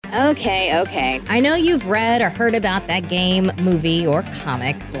Okay. I know you've read or heard about that game, movie, or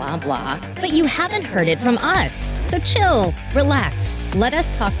comic, blah, blah, but you haven't heard it from us. So chill, relax, let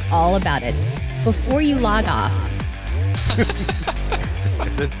us talk all about it before you log off.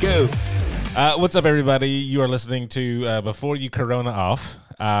 Let's go. What's up, everybody? You are listening to Before You Corona Off.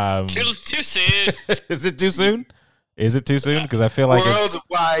 Too soon. Is it too soon? Is it too soon? Because I feel like World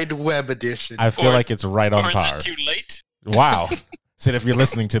Wide Web Edition. I feel like it's right on Or par. is it too late? Wow. Said if you're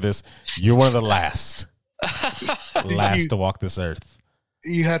listening to this, you're one of the last to walk this earth.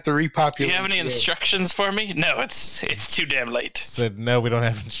 You have to repopulate. Do you have any instructions for me? No, it's too damn late. Said no, we don't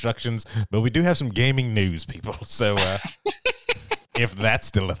have instructions, but we do have some gaming news, people. So if that's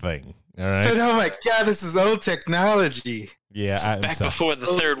still a thing, all right. Said, oh my God, this is old technology. Yeah, Back before the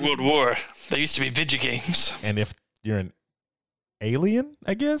Third World War, there used to be video games. And if you're an alien,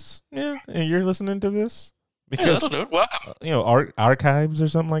 I guess, yeah, and you're listening to this. Because, archives or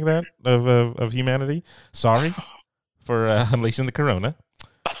something like that of humanity. Sorry for unleashing the corona.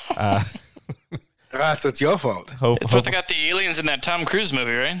 So it's your fault. It's what they got the aliens in that Tom Cruise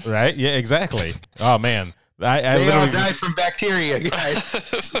movie, right? Right? Yeah, exactly. Oh, man. They all die from bacteria, guys.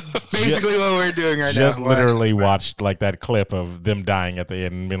 Basically what we're doing right now. Just literally watched like that clip of them dying at the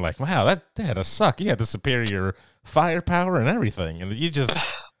end and being like, wow, that had to suck. You had the superior firepower and everything. And you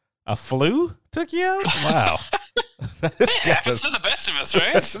just... A flu took you out? Wow. It happens to the best of us,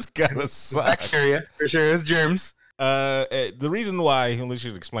 right? It's gotta suck. Bacteria, for sure. It was germs. The reason why, and we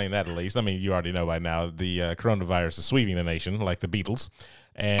should explain that at least. I mean, you already know by now, the coronavirus is sweeping the nation like the Beatles.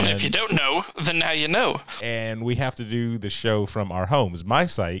 And if you don't know, then now you know. And we have to do the show from our homes. My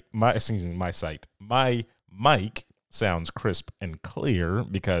mic sounds crisp and clear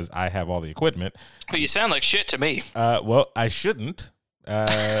because I have all the equipment. But you sound like shit to me. Well, I shouldn't.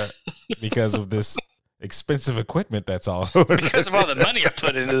 Because of this expensive equipment that's all over. Because of all the money I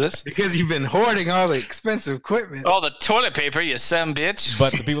put into this. Because you've been hoarding all the expensive equipment. All the toilet paper, you son bitch.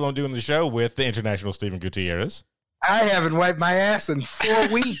 But the people I'm doing the show with, the international Stephen Gutierrez. I haven't wiped my ass in 4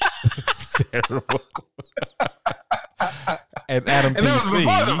 weeks. It's terrible. And Adam and that was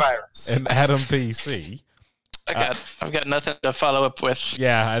before the PC. virus. And Adam PC. I've got nothing to follow up with.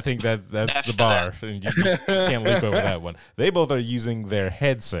 Yeah, I think that's the bar. And you can't leap over that one. They both are using their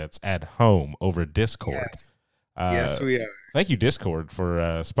headsets at home over Discord. Yes, yes we are. Thank you, Discord, for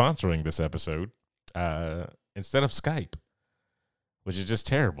sponsoring this episode instead of Skype, which is just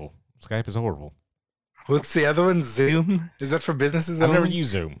terrible. Skype is horrible. What's the other one? Zoom? Is that for businesses? I've never used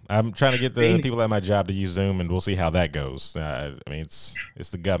Zoom. I'm trying to get the people at my job to use Zoom, and we'll see how that goes. I mean, it's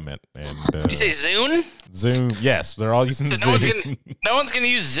the government. And did you say Zoom? Zoom, yes, they're all using Zoom. No one's gonna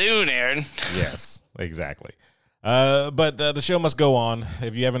use Zoom, Aaron. Yes, exactly. But the show must go on.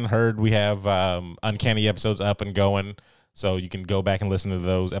 If you haven't heard, we have Uncanny episodes up and going, so you can go back and listen to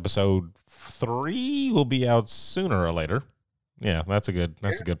those. Episode 3 will be out sooner or later. Yeah, that's a good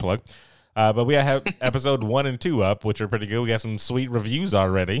plug. But we have episode 1 and 2 up, which are pretty good. We got some sweet reviews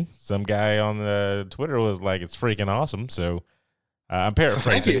already. Some guy on the Twitter was like, "It's freaking awesome." So I'm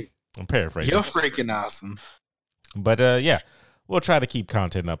paraphrasing. You're freaking awesome. But yeah, we'll try to keep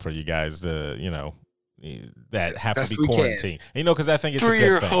content up for you guys. That have to be quarantined. Because I think it's through a good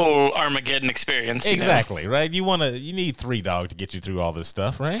your thing. whole Armageddon experience. Exactly, right? You need 3 Dog to get you through all this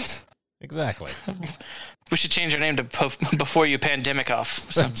stuff, right? Exactly. We should change our name to Before You Pandemic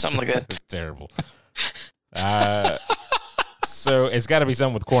Off. Something like that. It's terrible. So it's got to be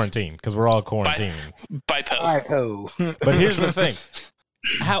something with quarantine because we're all quarantining. Bipo. But here's the thing.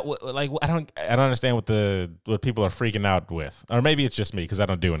 I don't understand what people are freaking out with. Or maybe it's just me because I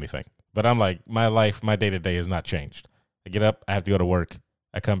don't do anything. But I'm like, my day-to-day has not changed. I get up, I have to go to work,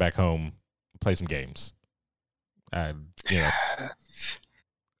 I come back home, play some games.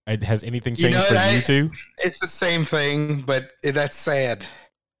 Has anything changed for you two? It's the same thing, but that's sad.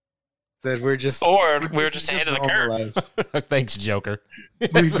 That we're just ahead of the curve. Thanks, Joker.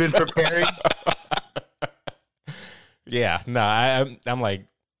 We've been preparing. Yeah, no, I'm like,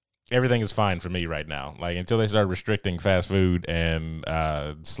 everything is fine for me right now. Like until they start restricting fast food and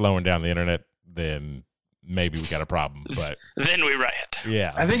slowing down the internet, then maybe we got a problem. But then we riot.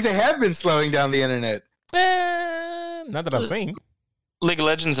 Yeah, I think they have been slowing down the internet. Not that I've seen. League of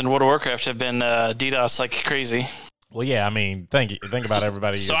Legends and World of Warcraft have been DDoS like crazy. Well, yeah, I mean, think about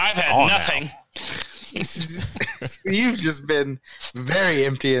everybody. So I've had nothing. You've just been very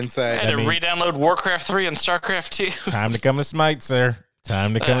empty inside. I had to re-download Warcraft 3 and StarCraft 2. Time to come to Smite, sir.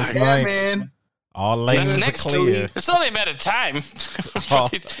 Time to come to Smite. Yeah, man. All lanes are clear. It's only a matter of time.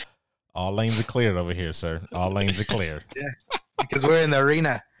 All lanes are cleared over here, sir. All lanes are clear. Yeah, because we're in the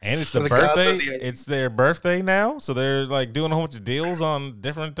arena. And it's the For the gods of birthday. the- It's their birthday now, so they're like doing a whole bunch of deals on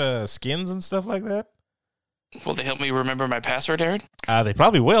different skins and stuff like that. Will they help me remember my password, Aaron? They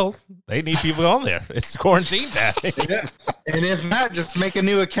probably will. They need people on there. It's quarantine time. Yeah. And if not, just make a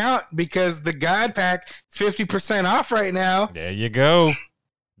new account because the God Pack 50% off right now. There you go.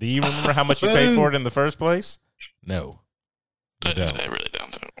 Do you remember how much you paid for it in the first place? No, you don't. I really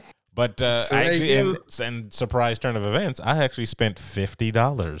don't. But So I there actually, you and surprise turn of events, I actually spent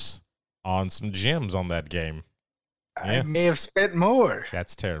 $50 on some gems on that game. I Yeah. may have spent more.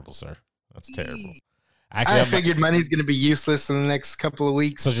 That's terrible, sir. That's terrible. I Actually, figured money's going to be useless in the next couple of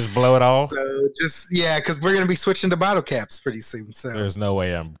weeks. so just blow it all. So because we're going to be switching to bottle caps pretty soon. So, There's no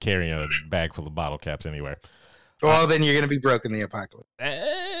way I'm carrying a bag full of bottle caps anywhere. well, then you're going to be broke in the apocalypse.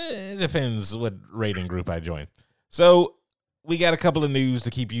 It depends what rating group I join. So we got a couple of news to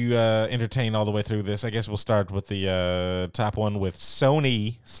keep you entertained all the way through this. I guess we'll start with the top one with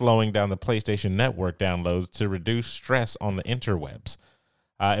Sony slowing down the PlayStation Network downloads to reduce stress on the interwebs.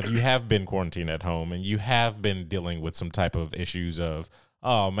 If you have been quarantined at home and you have been dealing with some type of issues of,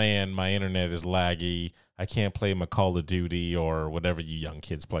 oh man, my internet is laggy, I can't play my Call of Duty or whatever you young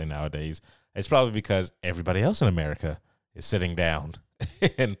kids play nowadays, it's probably because everybody else in America is sitting down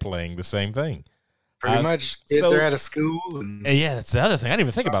and playing the same thing. Pretty much, kids so- are out of school. And And yeah, that's the other thing. I didn't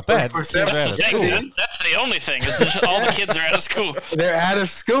even think about that. 24/7. Kids are out of Yeah, school. that's the only thing. Is that all the kids are out of school. they're out of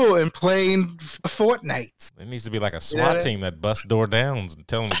school and playing Fortnite. There needs to be like a SWAT Yeah. team that busts door downs and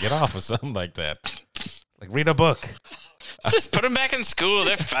tell them to get off or something like that. Like read a book. Just put them back in school.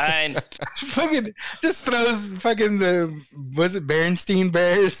 They're fine. Fucking just throws fucking was it Berenstein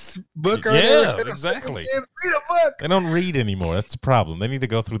Bears book or Yeah, whatever? exactly. Read a book. They don't read anymore. That's the problem. They need to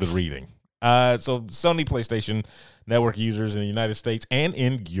go through the reading. So Sony PlayStation Network users in the United States and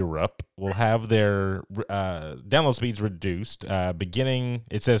in Europe will have their download speeds reduced beginning,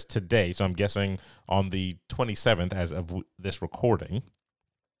 it says today, so I'm guessing on the 27th as of this recording.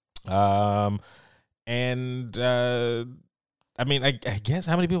 I mean, I guess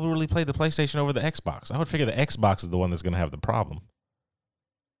how many people really play the PlayStation over the Xbox? I would figure the Xbox is the one that's going to have the problem.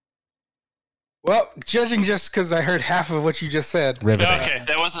 Well, judging just because I heard half of what you just said, Riveting. Okay,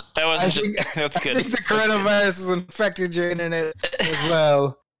 that wasn't I just. think, That's I good. think the coronavirus has infected your internet as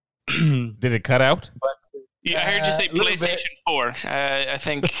well. Did it cut out? Yeah, I heard you say a little bit. PlayStation 4. I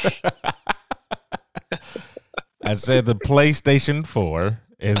think. I said the PlayStation 4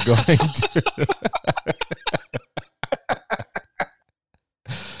 is going to.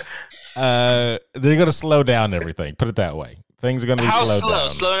 They're going to slow down everything. Put it that way. Things are going to be How slowed slow?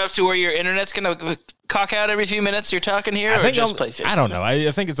 down. Slow enough to where your internet's gonna cock out every few minutes you're talking here, I or think just only- PlayStation? I don't know. I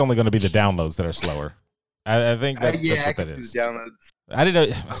think it's only going to be the downloads that are slower. I think that, Yeah, I that's what can that do is. the downloads. I didn't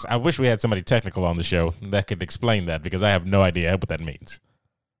know. I wish we had somebody technical on the show that could explain that because I have no idea what that means.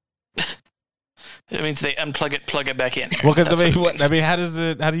 It means they unplug it, plug it back in. Well, because That's what it means. how does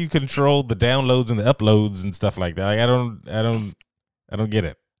it? How do you control the downloads and the uploads and stuff like that? Like, I don't get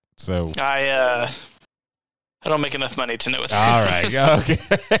it. So I don't make enough money to know what. all right, okay,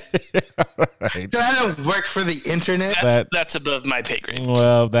 all right. I don't work for the internet. That's above my pay grade.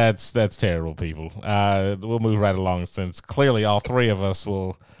 Well, that's terrible, people. We'll move right along since clearly all three of us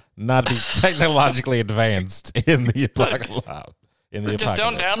will not be technologically advanced in the apocalypse. Just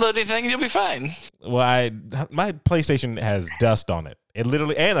don't download anything, and you'll be fine. Well, my PlayStation has dust on it. It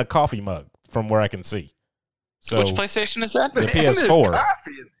literally and a coffee mug from where I can see. So Which PlayStation is that? The Man, there's PS4.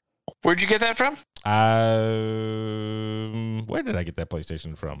 coffee. Where'd you get that from? Where did I get that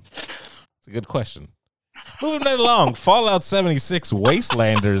PlayStation from? It's a good question. Moving right along, Fallout 76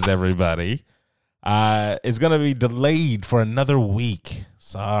 Wastelanders, everybody, is going to be delayed for another week.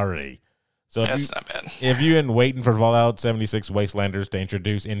 Sorry. So That's not bad. if you've been waiting for Fallout 76 Wastelanders to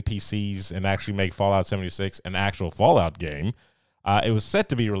introduce NPCs and actually make Fallout 76 an actual Fallout game, it was set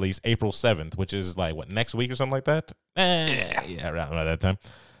to be released April 7th, which is like, what, next week or something like that? Yeah, around that time.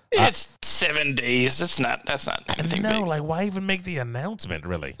 It's 7 days. That's not anything No, big. like, why even make the announcement,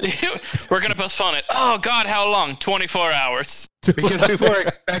 really? We're gonna postpone it. Oh God, how long? 24 hours. Because people are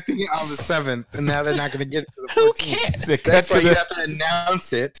expecting it on the 7th, and now they're not going to get it to the Who 14th. cares? That's why you have to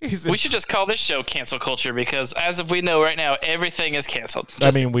announce it. We should just call this show cancel culture because as of we know right now, everything is canceled. I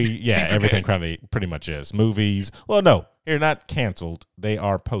Just mean, prepared. everything pretty much is. Movies, well, no, they're not canceled. They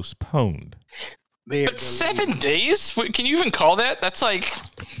are postponed. But 7 days? Can you even call that? That's nothing.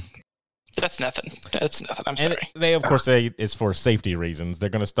 That's nothing. I'm And sorry. they, of course, say it's for safety reasons. They're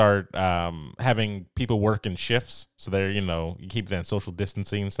going to start having people work in shifts. So they're, you keep that social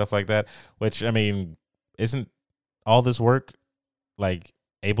distancing and stuff like that, which, I mean, isn't all this work, like,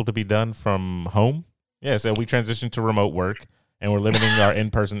 able to be done from home? Yeah, so we transitioned to remote work. and we're limiting our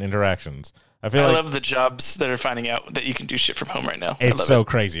in-person interactions. I love the jobs that are finding out that you can do shit from home right now. It's so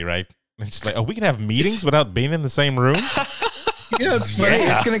crazy, right? It's just like, we can have meetings without being in the same room? It's funny.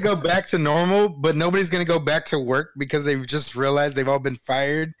 It's going to go back to normal, but nobody's going to go back to work because they've just realized they've all been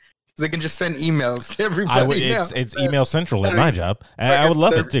fired. So they can just send emails to everybody. It's email central at my job. And I would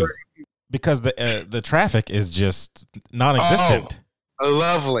love it too, because the traffic is just non-existent. Oh,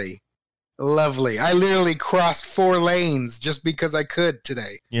 lovely. I literally crossed 4 lanes just because I could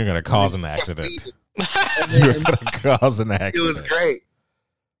today. You're going to cause an accident. You're going to cause an accident. It was great.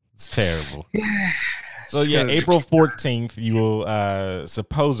 It's terrible. So yeah, April 14th, you will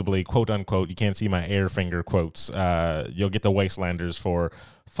supposedly, quote unquote, you can't see my air finger quotes, you'll get the Wastelanders for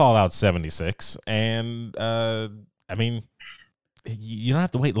Fallout 76. And I mean, you don't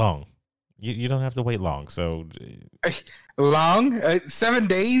have to wait long. You don't have to wait long. So long? 7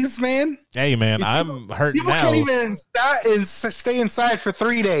 days, man? Hey, man, I'm hurting now. People can't even stay inside for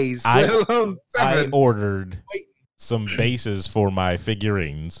 3 days. I ordered some bases for my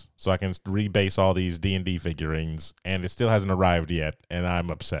figurines so I can rebase all these D&D figurines, and it still hasn't arrived yet, and I'm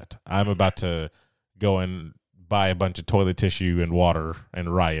upset. I'm about to go and buy a bunch of toilet tissue and water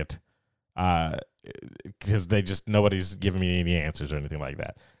and riot because nobody's giving me any answers or anything like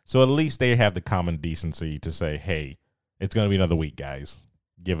that. So at least they have the common decency to say, hey, it's going to be another week, guys.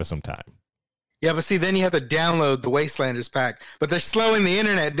 Give us some time. Yeah, but see, then you have to download the Wastelanders pack, but they're slowing the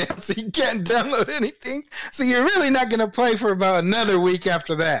internet down, so you can't download anything. So you're really not going to play for about another week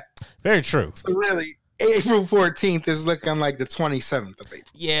after that. Very true. So really, April 14th is looking like the 27th of April.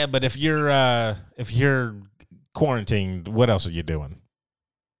 Yeah, but if you're quarantined, what else are you doing?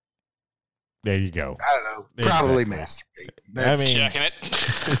 There you go. I don't know. Probably masturbate. Checking it.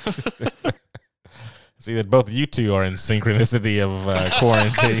 See that both you two are in synchronicity of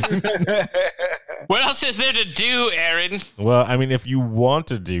quarantine. What else is there to do, Aaron? Well, I mean, if you want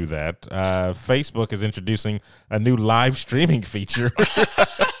to do that, Facebook is introducing a new live streaming feature.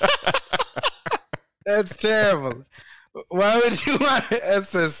 That's terrible. Why would you want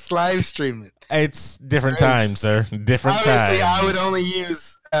us to live stream it? It's different times, sir. Different Obviously, times. I would only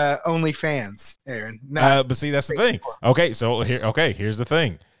use OnlyFans, Aaron. But see, that's the thing. Okay, so here's the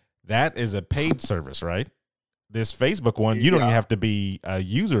thing. That is a paid service, right? This Facebook one, you don't even have to be a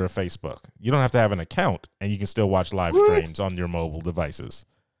user of Facebook. You don't have to have an account, and you can still watch live streams on your mobile devices.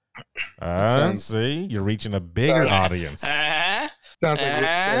 See, you're reaching a bigger audience. Sounds like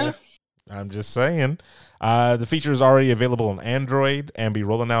witchcraft. I'm just saying. The feature is already available on Android and be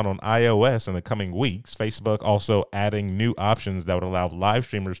rolling out on iOS in the coming weeks. Facebook also adding new options that would allow live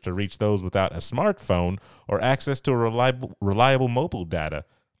streamers to reach those without a smartphone or access to a reliable mobile data,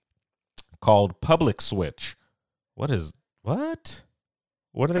 called Public Switch. What are they? All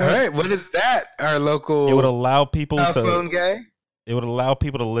right, what is that? Our local. It would allow people phone guy. It would allow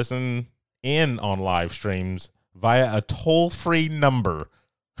people to listen in on live streams via a toll-free number.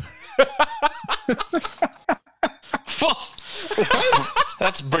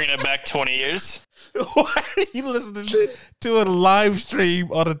 That's bringing it back 20 years. Why are you listening to a live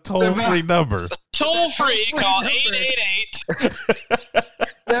stream on a toll-free number? Toll-free, call 888.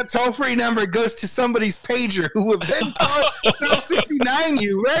 That toll-free number goes to somebody's pager who will then call 69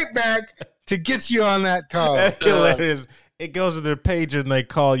 you right back to get you on that call. That's hilarious. It goes to their pager and they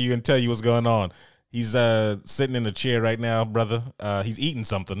call you and tell you what's going on. He's sitting in a chair right now, brother. He's eating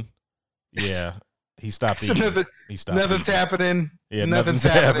something. Yeah, he stopped eating. Nothing's happening. Yeah, nothing's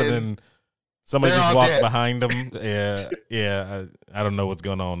happening. Somebody just walked behind him. Yeah. I don't know what's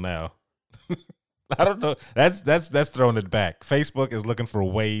going on now. I don't know. That's throwing it back. Facebook is looking for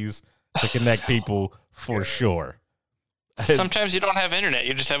ways to connect people for sure. Sometimes you don't have internet.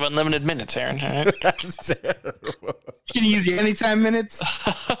 You just have unlimited minutes, Aaron. All right? That's terrible. You can use your anytime minutes.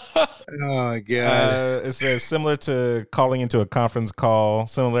 Oh, my God. It says similar to calling into a conference call.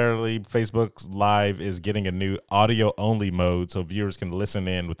 Similarly, Facebook's Live is getting a new audio-only mode so viewers can listen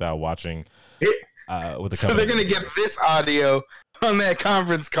in without watching. So they're going to get this audio on that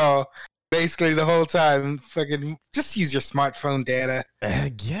conference call basically the whole time. Fucking just use your smartphone data.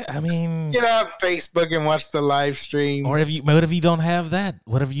 Yeah, I mean, get on Facebook and watch the live stream. Or what if you don't have that?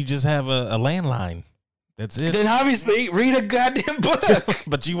 What if you just have a landline? That's it. Then obviously read a goddamn book.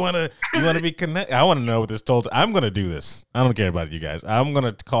 But you want to be connected. I want to know what this I'm going to do this. I don't care about you guys. I'm going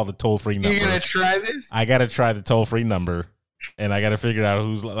to call the toll-free number. You're going to try this? I got to try the toll-free number, and I got to figure out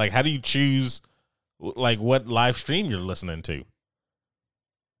who's like. How do you choose like what live stream you're listening to?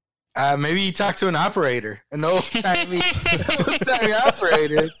 Maybe you talk to an operator, an old-timey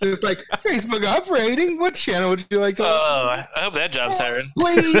operator. It's just like, Facebook operating? What channel would you like to listen to? I hope that job's hiring.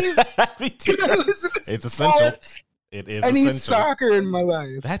 Please. It's essential. It is. I need essential. soccer in my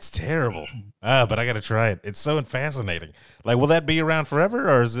life. That's terrible. But I got to try it. It's so fascinating. Like, will that be around forever,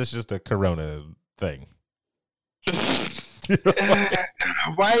 or is this just a Corona thing?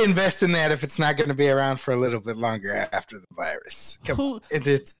 Why invest in that if it's not going to be around for a little bit longer after the virus?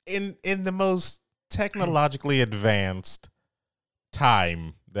 It's in the most technologically advanced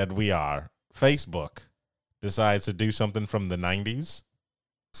time that we are, Facebook decides to do something from the 90s.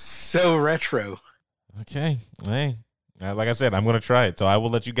 so retro. Okay. Hey, like I said, I'm going to try it. So I will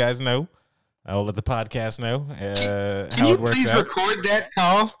let you guys know. I will let the podcast know Can how you it works please out. record that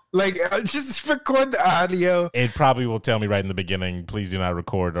call? Like, just record the audio. It probably will tell me right in the beginning, please do not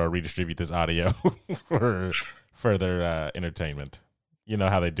record or redistribute this audio for further entertainment. You know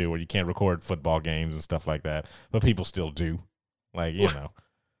how they do where you can't record football games and stuff like that, but people still do. Like, you know.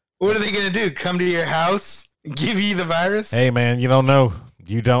 What are they going to do? Come to your house? Give you the virus? Hey, man, you don't know.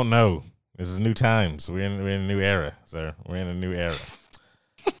 You don't know. This is new times. We're in a new era, sir. We're in a new era.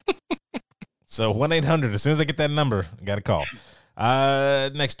 So 1-800, as soon as I get that number, I got to call.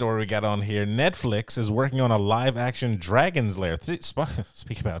 Next story we got on here. Netflix is working on a live-action Dragon's Lair.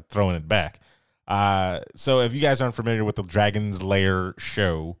 Speak about throwing it back. So if you guys aren't familiar with the Dragon's Lair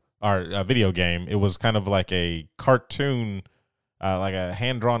show or video game, it was kind of like a cartoon, like a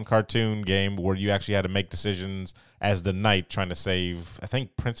hand-drawn cartoon game where you actually had to make decisions as the knight trying to save, I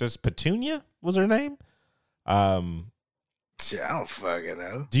think, Princess Petunia was her name. I don't fucking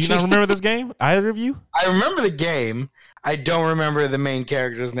know. Do you not remember this game? Either of you? I remember the game. I don't remember the main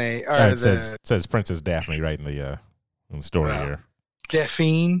character's name. Or It says Princess Daphne right in the story here.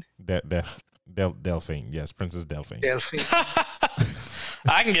 Delphine. Delphine, yes, Princess Delphine. Delphine.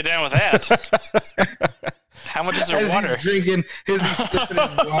 I can get down with that. How much is her As water? he's drinking, he's sipping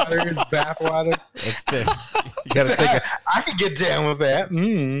his water, his bath water. You gotta take a. I can get down with that.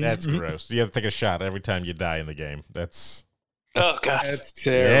 That's gross. You have to take a shot every time you die in the game. That's. Oh god. That's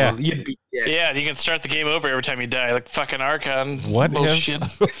terrible. Yeah. You'd be dead. Yeah, you can start the game over every time you die, like fucking Archon. What bullshit.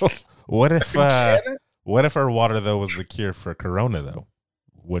 if? What if her water though was the cure for Corona though?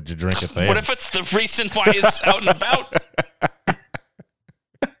 Would you drink it there? What if it's the reason why it's out and about?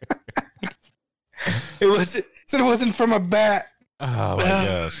 It wasn't from a bat. Oh my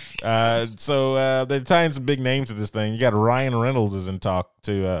gosh! So they're tying some big names to this thing. You got Ryan Reynolds is in talk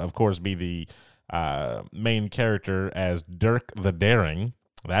to, of course, be the main character as Dirk the Daring.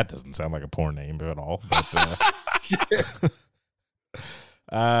 That doesn't sound like a porn name at all. But,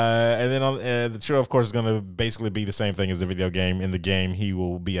 and then on the show, of course, is going to basically be the same thing as the video game. In the game, he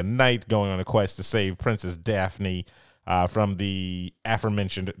will be a knight going on a quest to save Princess Daphne from the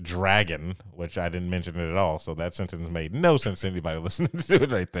aforementioned dragon, which I didn't mention it at all. So that sentence made no sense to anybody listening to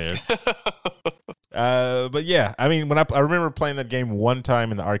it right there. But yeah, I mean, when I remember playing that game one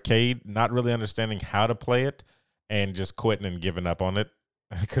time in the arcade, not really understanding how to play it and just quitting and giving up on it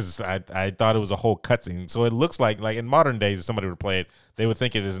because I thought it was a whole cutscene. So it looks like in modern days, if somebody would play it, they would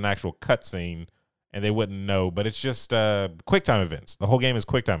think it is an actual cutscene and they wouldn't know, but it's just QuickTime events. The whole game is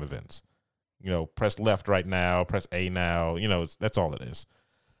QuickTime events. You know, press left right now, press A now. You know, that's all it is.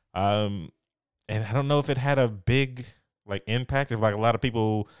 And I don't know if it had a big impact. If a lot of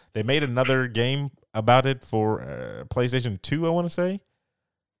people, they made another game about it for PlayStation 2, I want to say,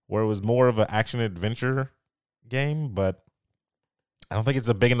 where it was more of an action adventure game, but I don't think it's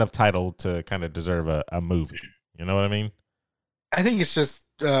a big enough title to kind of deserve a movie. You know what I mean? I think it's just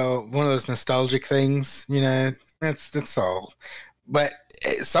one of those nostalgic things. You know, that's all. But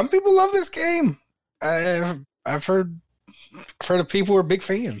some people love this game. I've heard of people who are big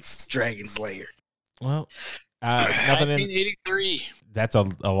fans. Dragon's Lair. Well, nothing 1983. That's a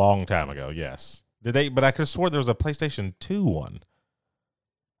long time ago. Yes, did they? But I could have swore there was a PlayStation 2 one.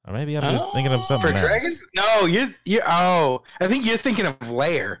 Or maybe I'm just thinking of something For else. Dragons? No, you're. Oh, I think you're thinking of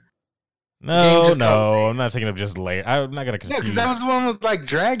Lair. No, just called I'm not thinking of just Lair. I'm not gonna Yeah, confuse. because that was the one with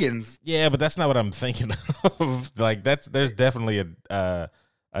dragons. Yeah, but that's not what I'm thinking of. There's definitely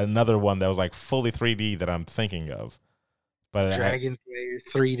another one that was fully 3D that I'm thinking of. But Dragon's Lair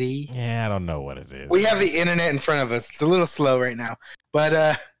 3D. I don't know what it is. We have the internet in front of us. It's a little slow right now,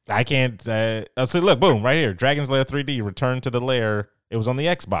 but I can't. So look, boom, right here, Dragon's Lair 3D, Return to the Lair. It was on the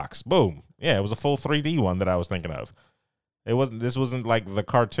Xbox. Boom. Yeah, it was a full 3D one that I was thinking of. This wasn't like the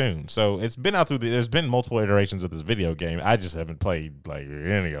cartoon. So it's been out there's been multiple iterations of this video game. I just haven't played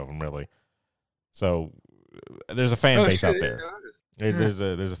any of them really. So there's a fan base out there. There's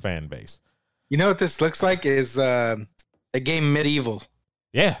a fan base. You know what this looks like is a game Medieval.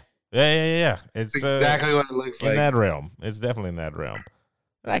 Yeah. It's exactly what it looks in like. that realm. It's definitely in that realm.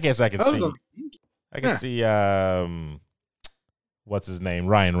 I guess I could see. I could see. What's his name?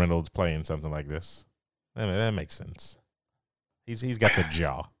 Ryan Reynolds playing something like this. That makes sense. He's got the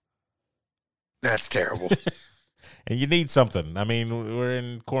jaw. That's terrible. And you need something. I mean, we're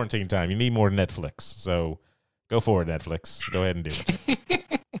in quarantine time. You need more Netflix. So go for it, Netflix. Go ahead and do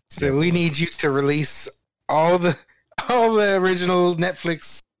it. So we need you to release all the original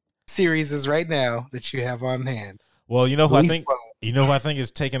Netflix series right now that you have on hand. Well, you know who I Release think one. who I think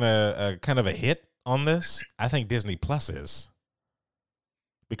is taking a kind of a hit on this? I think Disney Plus is.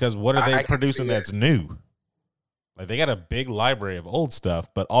 Because what are I they can producing see that. that's new? Like they got a big library of old stuff,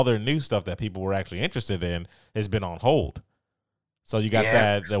 but all their new stuff that people were actually interested in has been on hold. So you got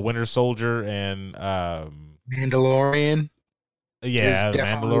Yeah. the Winter Soldier and Mandalorian. yeah, Is the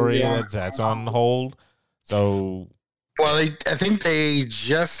definitely Mandalorian that's on hold. So Well, I think they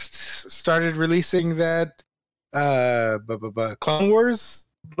just started releasing that Clone Wars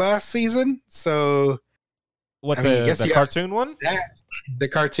last season. So what I mean, I guess the you cartoon one? the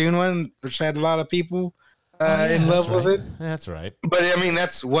cartoon one, which had a lot of people Yeah, in love that's with right. it. That's right. But I mean,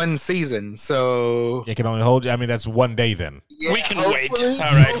 that's one season, so It can only hold you. I mean, that's one day then. yeah, We can wait. hopefully-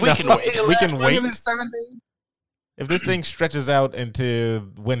 All right, we can wait. it'll We can last longer wait. than 7 days. If this thing stretches out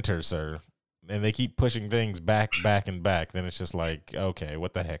into winter, sir, and they keep pushing things back, and back, then it's just like, okay,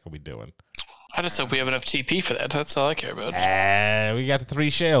 what the heck are we doing? I just hope we have enough TP for that. That's all I care about. We got the 3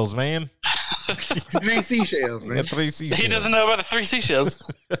 shells, man. 3 seashells. We Man. got 3 seashells. He doesn't know about the 3 seashells.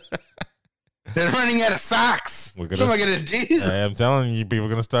 They're running out of socks. We're What gonna- am I gonna do? I'm telling you, people are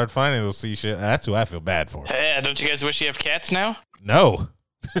gonna start finding those seashells. That's who I feel bad for. Hey, don't you guys wish you have cats now? No.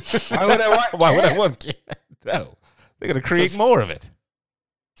 Why would I want? Why would I cats? want cat? No. They're gonna create more of it.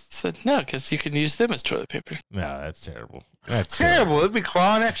 So, no, because you can use them as toilet paper. No, that's terrible. That's terrible. It'd be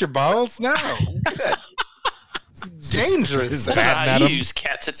clawing at your balls. No, good. It's dangerous. It's I don't know bad, how you madam. use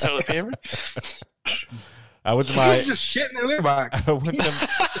cats as toilet paper. I went to Kids my just shit in their litter box.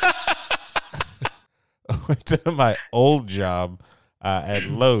 I went to my old job at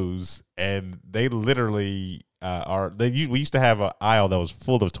Lowe's, and they literally we used to have an aisle that was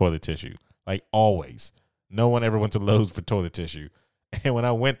full of toilet tissue, like always. No one ever went to Lowe's for toilet tissue, and when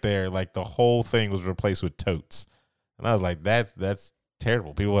I went there, like the whole thing was replaced with totes, and I was like, that's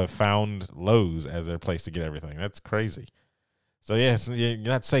terrible. People have found Lowe's as their place to get everything. That's crazy. So yeah, you're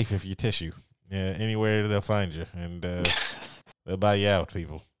not safe if you tissue. Yeah, anywhere they'll find you, and they'll buy you out,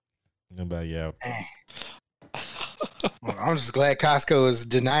 people. They'll buy you out. Well, I'm just glad Costco is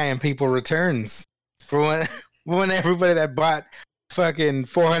denying people returns for when everybody that bought fucking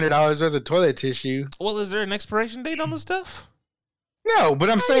 $400 worth of toilet tissue. Well, is there an expiration date on the stuff? No, but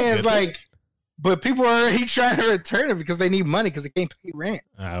I'm saying get like, but people are already trying to return it because they need money because they can't pay rent.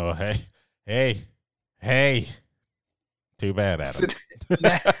 Oh, hey. Too bad, Adam.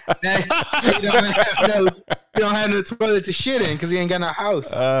 Now you don't have no toilet to shit in because you ain't got no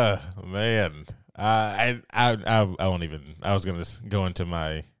house. Man. I won't even. I was gonna go into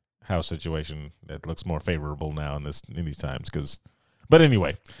my house situation that looks more favorable now in these times. But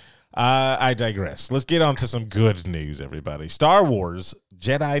anyway, I digress. Let's get on to some good news, everybody. Star Wars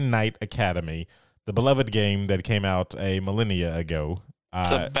Jedi Knight Academy, the beloved game that came out a millennia ago.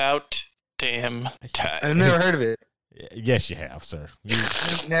 It's about damn I've time. never heard of it. Yes, you have, sir.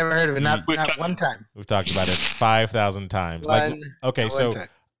 Never heard of it. Not one time. We've talked about it 5,000 times. Okay, Not so one time.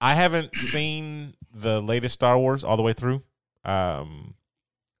 I haven't seen the latest Star Wars all the way through. Adam,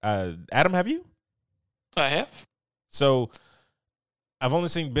 have you? I have. So I've only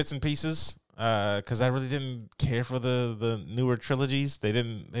seen bits and pieces because I really didn't care for the newer trilogies. They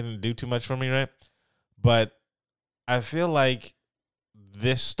didn't do too much for me, right? But I feel like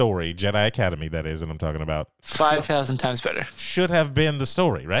this story, Jedi Academy, that is, that I'm talking about, 5,000 times better. should have been the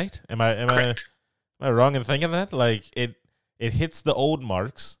story, right? Am I wrong in thinking that? Like it hits the old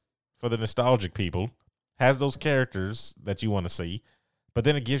marks for the nostalgic people, has those characters that you want to see, but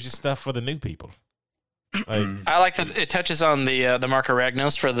then it gives you stuff for the new people. Like, I like that it touches on the Marker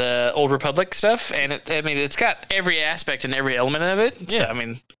Ragnos for the Old Republic stuff, and it's got every aspect and every element of it. Yeah. So, I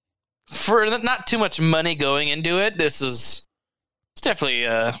mean, for not too much money going into it, it's definitely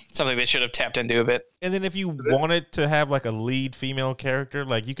something they should have tapped into a bit. and then if you wanted to have like a lead female character,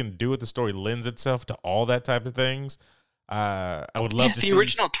 like you can do it. The story lends itself to all that type of things. I would love to the see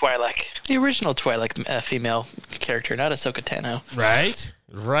original Twi'lek female character, not Ahsoka Tano. right.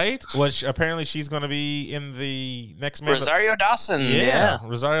 Which apparently she's going to be in the next Rosario Dawson. Yeah,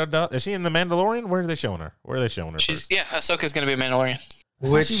 Rosario Dawson. Is she in the Mandalorian? Where are they showing her? She's first? Ahsoka's gonna be a Mandalorian. I thought she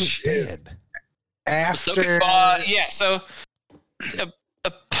was Which is dead. after. So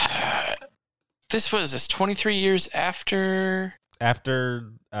this was 23 years after.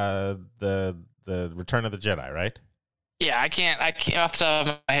 After the Return of the Jedi, right? Yeah, I can't off the top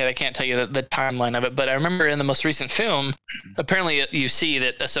of my head, I can't tell you the timeline of it, but I remember in the most recent film, apparently you see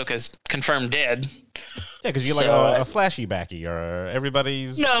that Ahsoka's confirmed dead. Yeah, because you get So, like a flashy backy, or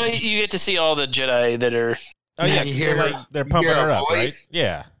everybody's. No, you get to see all the Jedi that are. Oh yeah, You 'cause hear they're, her- they're you pumping hear her a up, right? voice?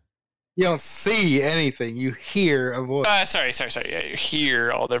 Yeah. You don't see anything. You hear a voice. Sorry. Yeah, you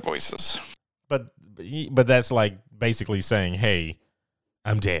hear all their voices. But that's like basically saying, "Hey,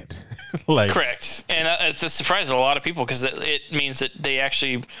 I'm dead." Like, Correct, and it's a surprise to a lot of people because it means that they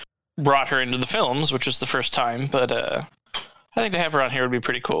actually brought her into the films, which was the first time. But I think to have her on here would be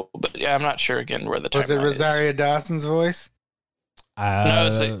pretty cool. But yeah, I'm not sure again where the Was it timeline is. Rosario Dawson's voice? No,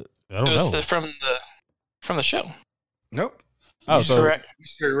 it's I it don't was know. from the show. Nope. Oh, You so sure- Correct. you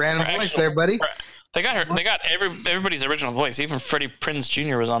sure random Correct. voice there, buddy. They got her. They got everybody's original voice. Even Freddie Prinze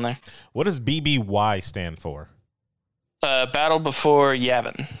Jr. was on there. what does BBY stand for? Battle Before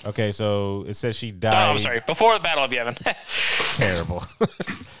Yavin. Okay, so it says she Oh, died. I'm sorry. Before the Battle of Yavin. Terrible.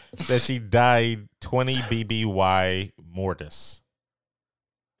 It says she died 20 BBY mortis.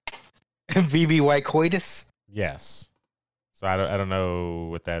 BBY coitus. Yes. So I don't know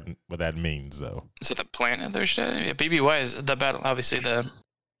what that means though. Is it the planet? There's yeah, BBY is the battle. Obviously the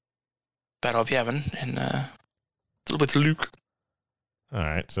Battle of Yavin and with Luke. All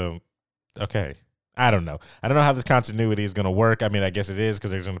right. So okay. I don't know. I don't know how this continuity is going to work. I mean, I guess it is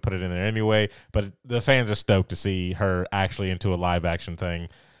because they're going to put it in there anyway. But the fans are stoked to see her actually into a live action thing.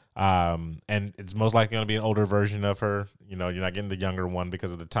 And it's most likely going to be an older version of her. You know, you're not getting the younger one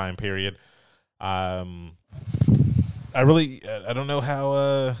because of the time period. I don't know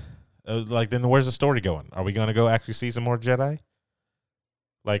how, like, then where's the story going? Are we going to go actually see some more Jedi?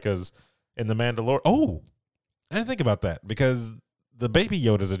 Like, cause in the Mandalorian, oh, I didn't think about that because the baby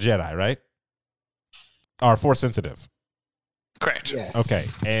Yoda's a Jedi, right? Or Force sensitive. Correct. Yes. Okay.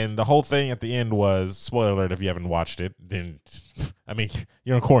 And the whole thing at the end was, spoiler alert if you haven't watched it, then, I mean,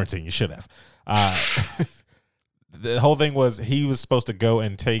 you're in quarantine. You should have. The whole thing was he was supposed to go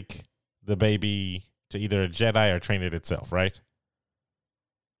and take the baby to either a Jedi or train it itself, right?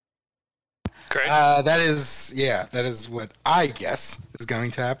 Correct. That is what I guess is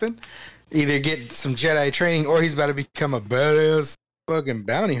going to happen. Either get some Jedi training or he's about to become a badass fucking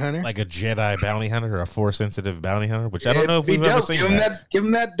bounty hunter. Like a Jedi bounty hunter or a Force sensitive bounty hunter, which I don't know if It'd be we've ever dope. seen Give him that. give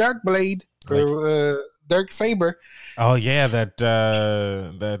him that dark blade or dark saber. Oh yeah, that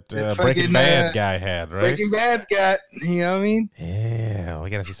That Breaking fucking, Bad guy had, right? Breaking Bad's got. You know what I mean? Yeah, we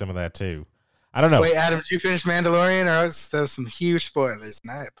gotta see some of that too. I don't know. Wait, Adam, did you finish Mandalorian, or else there was some huge spoilers?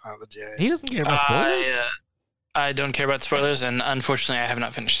 And I apologize. He doesn't care about spoilers. I don't care about spoilers, and unfortunately, I have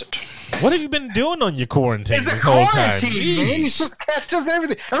not finished it. What have you been doing on your quarantine It's a this whole time? quarantine, man. You're Jeez. supposed to catch up to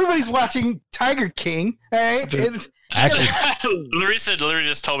everything. Everybody's watching Tiger King. All right, it's Actually, Larissa literally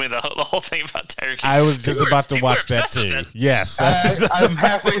just told me the whole thing about Tiger King. I was just You were- about to you were watch that obsessed with too. it. Yes, I'm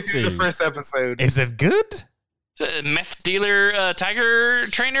halfway through the first episode. Is it good? Meth dealer, tiger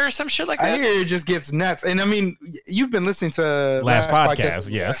trainer, or some shit like I that. hear it just gets nuts, and I mean, you've been listening to Last podcast,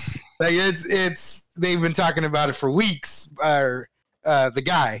 yes. Like it's they've been talking about it for weeks. The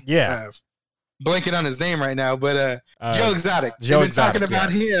guy, Yeah. blanking on his name right now, but Uh, Joe Exotic. Joe They've been talking Exotic,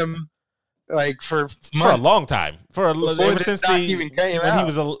 about yes. him like for months. for a long time. Before Ever this since doc the even came when he out.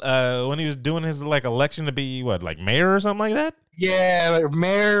 was when he was doing his like election to be like mayor or something like that, Yeah, like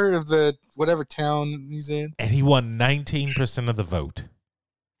mayor of the whatever town he's in. and he won 19% of the vote.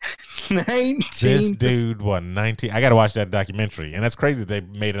 19. This dude won 19. I got to watch that documentary, and that's crazy. They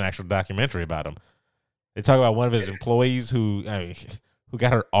made an actual documentary about him. They talk about one of his employees who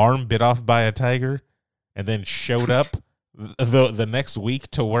got her arm bit off by a tiger, and then showed up the next week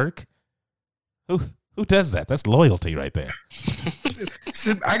to work. Who does that? That's loyalty right there.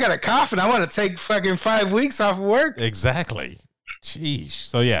 I got a cough and I want to take fucking 5 weeks off of work. Exactly. Jeez.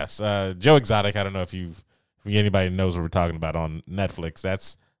 So yes, Joe Exotic. I don't know if anybody knows what we're talking about on Netflix.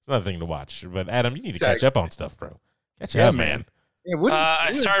 That's another thing to watch. But Adam, you need to catch up on stuff, bro. Catch up, man. Yeah,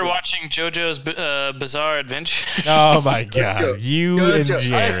 I started watching JoJo's Bizarre Adventure. Oh my God, you Jojo. and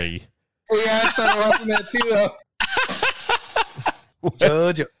Jerry. Yeah, I started watching that too, though.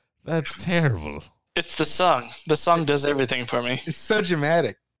 Jojo. That's terrible. It's the song. The song does everything for me. It's so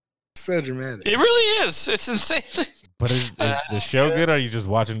dramatic. So dramatic. It really is. It's insane. But is the show good, or are you just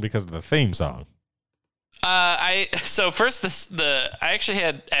watching because of the theme song? I actually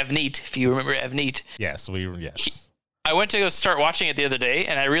had Avneet, if you remember Avneet. Yes, yes. I went to go start watching it the other day,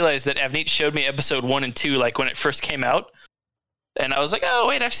 and I realized that Avneet showed me episode 1 and 2, like when it first came out. And I was like, oh,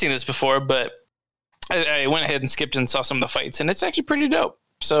 wait, I've seen this before. But I went ahead and skipped and saw some of the fights, and it's actually pretty dope.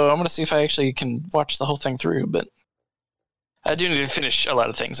 So I'm going to see if I actually can watch the whole thing through. But I do need to finish a lot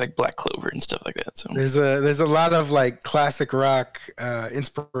of things like Black Clover and stuff like that. So There's a lot of like classic rock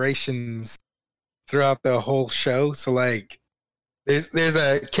inspirations throughout the whole show. So like there's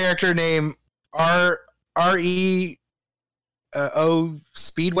a character named REO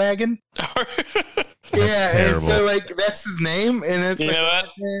Speedwagon. Yeah, and so like that's his name, and it's you like, know what?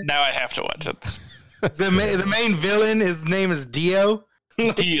 Now I have to watch it. The main villain, his name is Dio.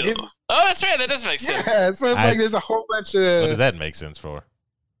 Deal. Oh, that's right. That does make sense. Yeah, so it's like there's a whole bunch of. What does that make sense for?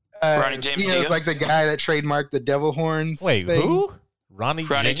 Ronnie James Dio's Dio? like the guy that trademarked the devil horns. Wait, thing. who? Ronnie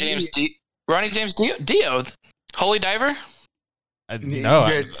James Dio. Holy Diver. No,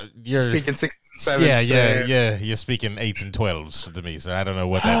 you're speaking 6 and 7s. Yeah. You're speaking 8s and 12s to me, so I don't know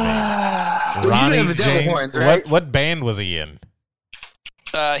what that means. Well, you Ronnie know the devil James. horns, right? What band was he in?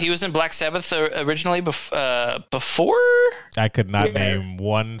 He was in Black Sabbath originally before. I could not name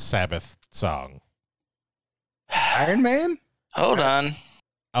one Sabbath song. Iron Man. Hold on.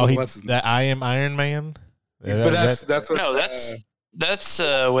 Oh, What's- I Am Iron Man. But that's what. No, that's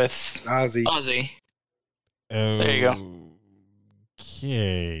with Ozzy. There you go.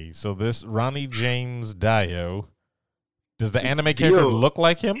 Okay, so this Ronnie James Dio. Does the It's anime Dio. character look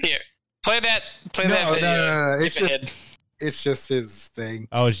like him? Here, play that No, video. no. Skip ahead. It's just his thing.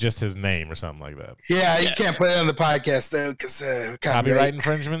 Oh, it's just his name or something like that. Yeah, you Yeah. can't play it on the podcast though, because Copyright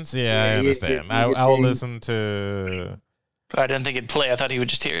infringements? Yeah, Yeah, I understand. I will listen to. I didn't think it'd play. I thought he would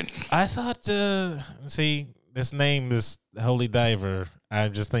just hear it. I thought. See, this name, this Holy Diver.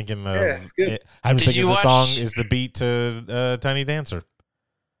 I'm just thinking of. Yeah, it's good. I'm just Did thinking you the song watch- is the beat to Tiny Dancer.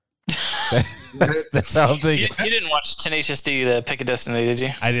 That's how I'm You, thinking. you didn't watch Tenacious D, the Pick of Destiny, did you?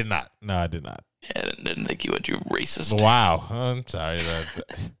 I did not. No, I did not. Yeah, I didn't think you would. You racist. Wow. I'm sorry.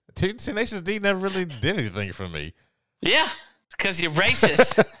 Tenacious D never really did anything for me. Yeah, because you're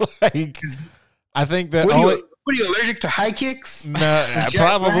racist. Like, I think that What are, only. you allergic to high kicks? No, Jack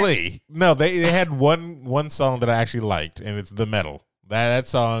probably. No, they had one song that I actually liked, and it's The Metal. That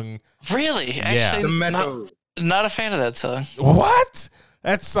song. Really? Yeah. Actually, The metal. Not a fan of that song. What?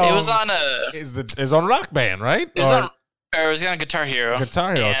 That song It was on a. is on Rock Band, right? It was on Guitar Hero.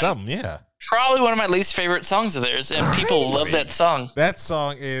 Guitar Hero or and something, yeah. Probably one of my least favorite songs of theirs, and people love Crazy. that song. That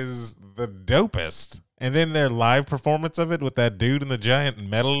song is the dopest. And then their live performance of it with that dude in the giant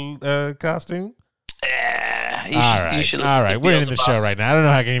metal costume. You should listen All to right. We're in the show Beelzebub. right now. I don't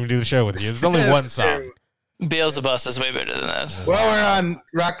know how I can even do the show with you. There's only one song. Beelzebub is way better than that. While we're on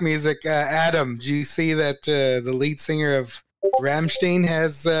rock music, Adam, do you see that the lead singer of Rammstein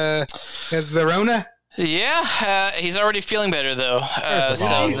has the Rona? Yeah, he's already feeling better though. First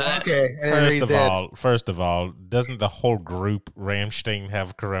of all, Okay. I didn't read that. First of all, doesn't the whole group Rammstein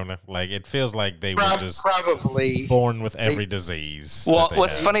have corona? Like, it feels like they were just Probably. born with every disease. Well, that they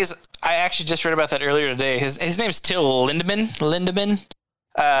what's have. funny is I actually just read about that earlier today. His name's Till Lindemann.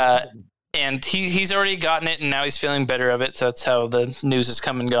 And he's already gotten it, and now he's feeling better of it. So that's how the news has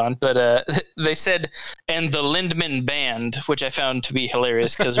come and gone. But they said, and the Lindemann Band, which I found to be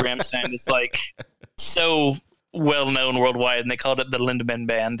hilarious because Rammstein is like so well known worldwide, and they called it the Lindemann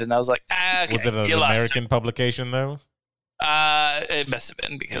Band. And I was like, okay, Was it an you lost American publication, though? It must have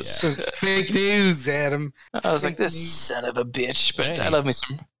been because It's fake news, Adam. I was like, this son of a bitch. But Hey. I love me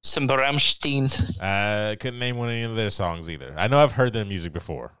some Rammstein. I couldn't name one of any of their songs either. I know I've heard their music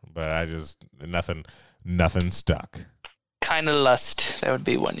before, but I just nothing stuck. Kind of Lust. That would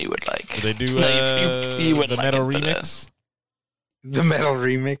be one you would like. Did they do No, you wouldn't the like metal it, but, remix? The metal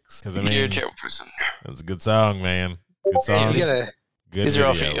remix. Because I You're a mean, terrible person. it's a good song, man. Good song. You gotta, Good These video. are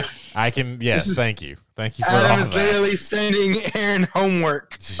all for you. I can. Yes, This is- thank you for all Adam of is that. literally sending Aaron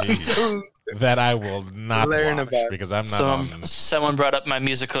homework. Jeez. That I will not Learn watch about. because I'm not on. Someone brought up my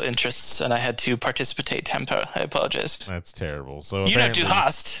musical interests, and I had to participate. I apologize. That's terrible. So You know, apparently, Du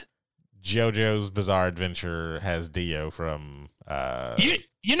Hast. JoJo's Bizarre Adventure has Dio from.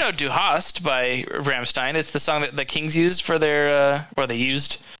 You know Du Hast by Rammstein. It's the song that the Kings used for their or they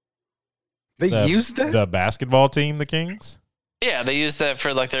used. They the, used that? the basketball team, the Kings. Yeah, they used that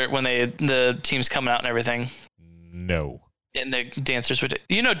for like the teams coming out and everything. No. And the dancers would.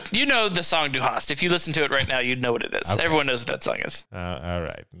 You know the song Du Hast. If you listen to it right now, you'd know what it is. Okay. Everyone knows what that song is. All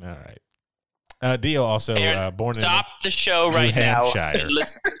right. Dio also Aaron, born Stop in the show New right Hampshire. now.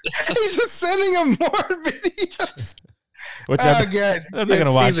 Listen. He's just sending him more videos. which Oh, God. I'm not going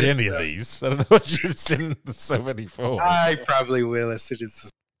to watch See this any of stuff. these. I don't know what you're sending so many for. I probably will as soon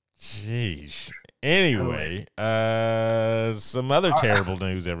as Jeez. Anyway, some other terrible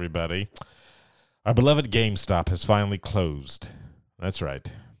news, everybody. Our beloved GameStop has finally closed. That's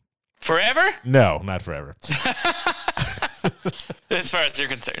right. Forever? No, not forever. As far as you're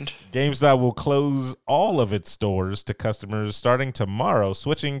concerned. GameStop will close all of its stores to customers starting tomorrow,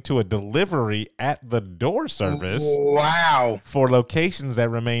 switching to a delivery at the door service. Wow. For locations that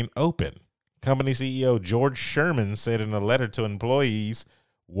remain open. Company CEO George Sherman said in a letter to employees,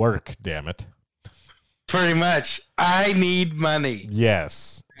 "Work, damn it." Pretty much. I need money.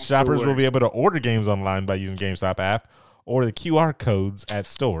 Yes. Shoppers will be able to order games online by using GameStop app or the QR codes at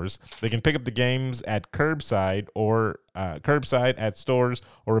stores. They can pick up the games at curbside at stores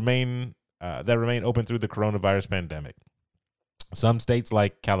or remain open through the coronavirus pandemic. Some states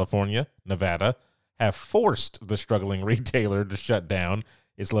like California, Nevada have forced the struggling retailer to shut down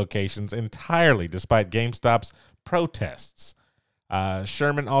its locations entirely, despite GameStop's protests.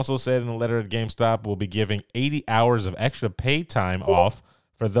 Sherman also said in a letter that GameStop will be giving 80 hours of extra pay time off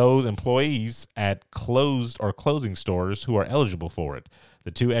for those employees at closed or closing stores who are eligible for it. The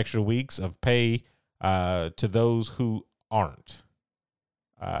 2 extra weeks of pay to those who aren't.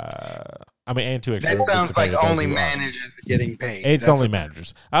 And 2 extra. That sounds like only managers managers are getting paid. It's only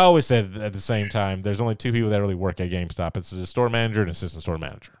managers. I always said at the same time, there's only 2 people that really work at GameStop. It's the store manager and assistant store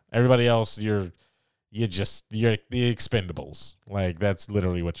manager. Everybody else, you're the expendables. Like, that's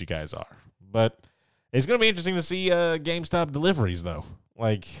literally what you guys are. But it's going to be interesting to see GameStop deliveries, though.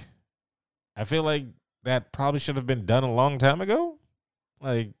 Like, I feel like that probably should have been done a long time ago.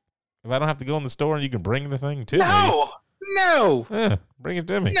 Like, if I don't have to go in the store and you can bring the thing to me. No. Yeah, bring it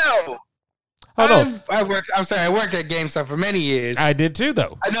to me. No. Oh, no. I worked at GameStop for many years. I did too,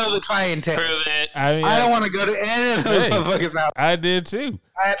 though. I know the clientele. Prove it. I don't want to go to any of those motherfuckers out I did too.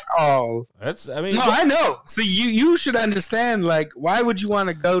 at all. No, I know. So you should understand, like, why would you want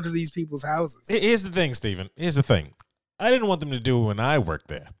to go to these people's houses? Here's the thing, Steven. Here's the thing. I didn't want them to do it when I worked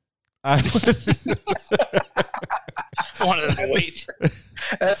there. I wanted to wait.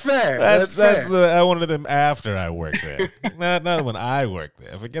 That's fair. That's fair. I wanted them after I worked there. not when I worked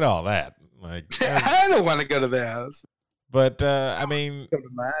there. Forget all that. Like, I don't want to go to their house. But Go to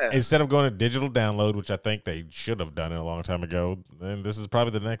my house. instead of going to digital download, which I think they should have done it a long time ago, then this is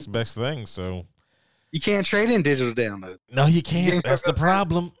probably the next best thing. So You can't trade in digital download. no, you can't. That's the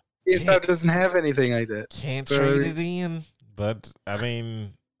problem. GameStop doesn't have anything like that. Can't Sorry. trade it in. But I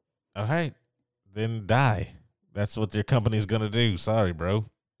mean, all right, then die. That's what your company's gonna do. Sorry, bro.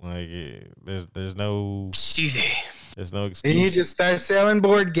 Like, there's no excuse. And you just start selling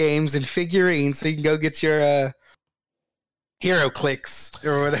board games and figurines so you can go get your hero clicks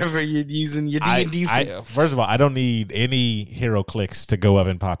or whatever you're using your D&D. First of all, I don't need any hero clicks to go up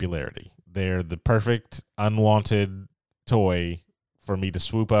in popularity. They're the perfect unwanted toy for me to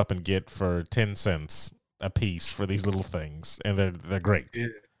swoop up and get for 10 cents a piece for these little things, and they're great.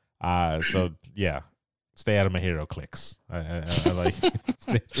 Yeah. So yeah, stay out of my hero clicks. I like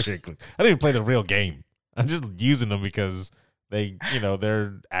stay clicks. I didn't even play the real game. I'm just using them because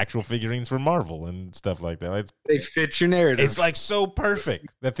they're actual figurines from Marvel and stuff like that. They fit your narrative. It's like so perfect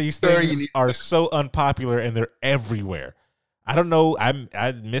that these things are so unpopular and they're everywhere. I don't know.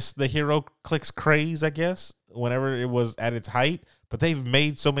 I missed the hero clicks craze, I guess, whenever it was at its height. But they've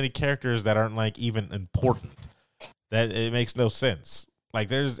made so many characters that aren't like even important that it makes no sense. Like,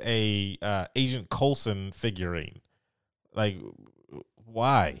 there's a Agent Coulson figurine. Like,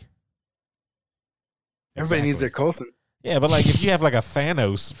 why? Everybody needs their Coulson. Yeah, but like, if you have like a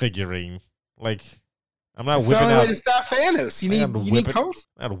Thanos figurine, like, I'm not It's whipping the only out. way to stop Thanos. You need Coulson.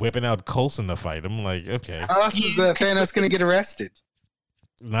 I'm not whipping out Coulson to fight him. Like, okay, How else is Thanos going to get arrested?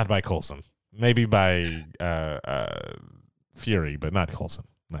 not by Coulson. Maybe by Fury, but not Coulson.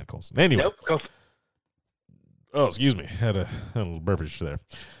 Not Coulson. Anyway. Nope. Coulson. Oh, excuse me. Had a little burpish there.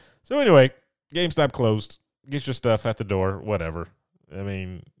 So anyway, GameStop closed. Get your stuff at the door. Whatever. I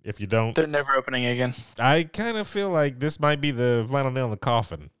mean, if you don't, They're never opening again. I kind of feel like this might be the final nail in the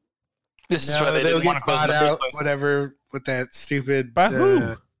coffin. This is why they they'll didn't want get to close in bought the first out, place. whatever, with that stupid. By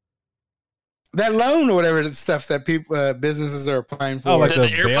who? That loan or whatever, the stuff that people, businesses are applying for. Oh, like The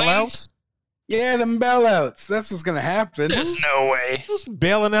the airplanes? bailout? Yeah, them bailouts. That's what's going to happen. There's no way. Who's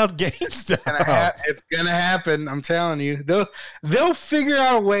bailing out GameStop? It's gonna happen. I'm telling you. They'll figure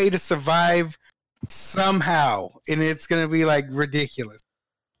out a way to survive somehow, and it's gonna be like ridiculous.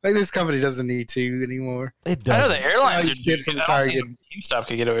 Like, this company doesn't need to anymore. It I know doesn't. the airlines you are get doing some it. I don't Target. think GameStop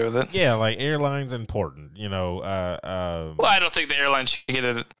could get away with it. Yeah, like airlines important. Well, I don't think the airlines should get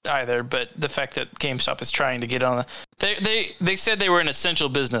it either, but the fact that GameStop is trying to get on they said they were an essential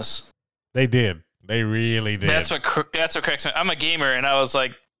business. They did. They really did. That's what cracks me. I'm a gamer, and I was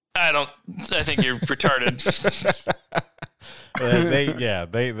like, I think you're retarded.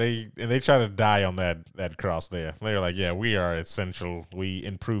 They try to die on that cross there. They're like, yeah, we are essential. We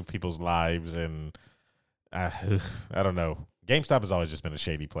improve people's lives, and I don't know. GameStop has always just been a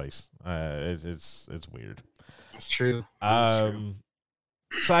shady place. It's weird. That's true. That's true.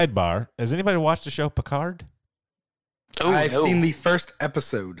 Sidebar: has anybody watched the show Picard? Oh, I've seen the first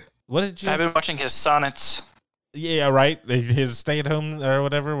episode. What did you? I've been watching his sonnets. Yeah, right. His stay-at-home or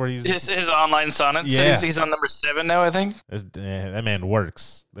whatever, where he's His online sonnets. Yeah. He's on number 7 now, I think. that man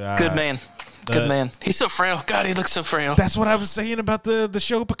works. Good man. Good man. He's so frail. God, he looks so frail. That's what I was saying about the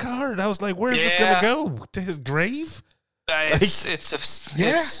show Picard. I was like, where is this gonna go? To his grave? It's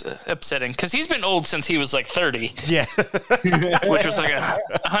upsetting because he's been old since he was like 30. Yeah, which was like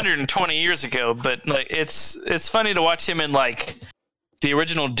 120 years ago. But like, it's funny to watch him in like the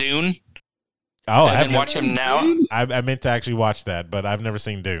original Dune. Oh, and then watch him now. I meant to actually watch that, but I've never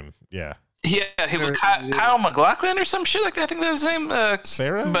seen Dune. Yeah. Yeah, he was Kyle MacLachlan or some shit like that. I think that's his name.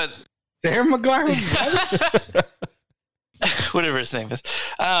 Sarah? But Sarah McLachlan? whatever his name is.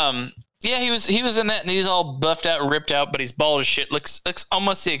 Yeah, he was in that, and he's all buffed out and ripped out, but he's bald as shit. Looks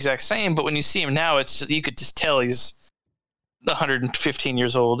almost the exact same, but when you see him now, it's just, you could just tell he's 115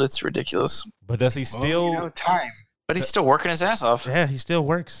 years old. It's ridiculous. But does he still time? But he's still working his ass off. Yeah, he still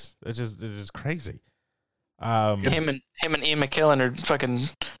works. It's just crazy. Him and Ian McKellen are fucking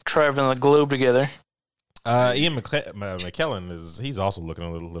traveling the globe together. Ian McKellen he's also looking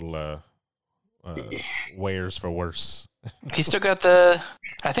a little wares for worse. He's still got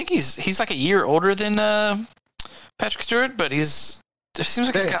I think he's like a year older than Patrick Stewart, but it seems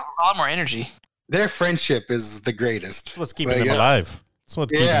like he's got a lot more energy. Their friendship is the greatest. That's what's keeping them alive. That's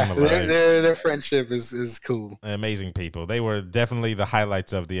what's keeping them alive. Their friendship is cool. Amazing people. They were definitely the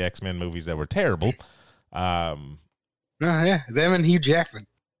highlights of the X-Men movies that were terrible. Them and Hugh Jackman.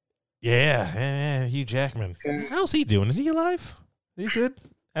 Yeah, Hugh Jackman. How's he doing? Is he alive? Is he good?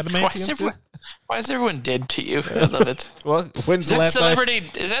 Why is everyone dead to you? I love it. Well, when's the last time?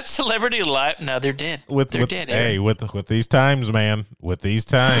 Is that celebrity alive? No, they're dead. They're dead. Hey, with these times, man. With these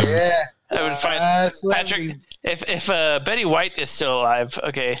times. Yeah. I would find Patrick. If Betty White is still alive,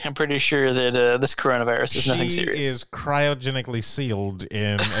 okay, I'm pretty sure that this coronavirus is nothing serious. She is cryogenically sealed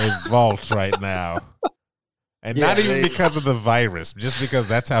in a vault right now. And not even because of the virus, just because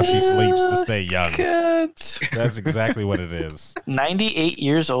that's how she sleeps to stay young. God. That's exactly what it is. 98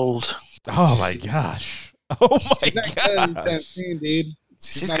 years old. Oh my gosh. Oh my gosh. Dude.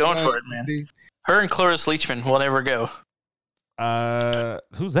 She's going for it, man. Dude. Her and Cloris Leachman will never go.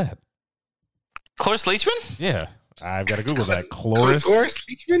 Who's that? Cloris Leachman? Yeah. I've got to Google that. Cloris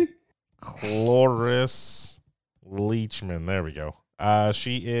Leachman? Cloris Leachman. There we go.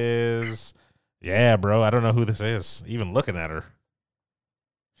 She is... Yeah, bro. I don't know who this is. Even looking at her.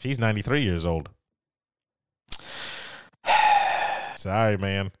 She's 93 years old. Sorry,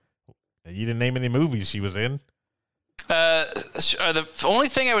 man. You didn't name any movies she was in. The only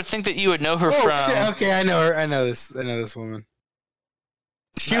thing I would think that you would know her from... Okay, I know her. I know this woman.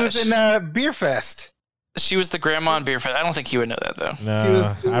 She was in Beer Fest. She was the grandma in Beer Fest. I don't think you would know that, though.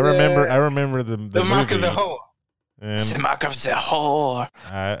 No, I remember the Mark movie. of the Whore. The Mark of the Whore.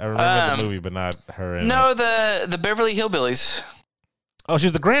 I remember the movie, but not her in No, it. the Beverly Hillbillies. Oh,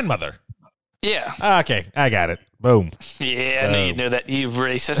 she's the grandmother. Yeah. Okay, I got it. Boom. Yeah, I knew you'd know that, you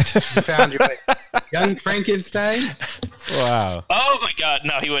racist. You found your way. Young Frankenstein? Wow. Oh my God,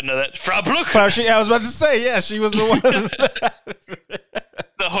 no, he wouldn't know that. Frau Bruch. I was about to say, yeah, she was the one.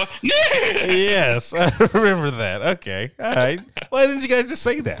 Yes, I remember that. Okay, all right. Why didn't you guys just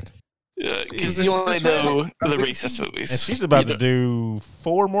say that? Because you only know the racist movies. And she's about to do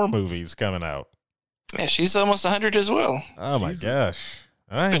 4 more movies coming out. Yeah, she's almost 100 as well. Oh my gosh.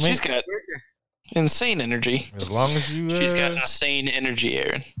 All right, but she's got insane energy. As long as you... she's got insane energy,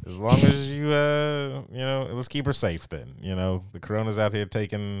 Aaron. As long as you, let's keep her safe then. The corona's out here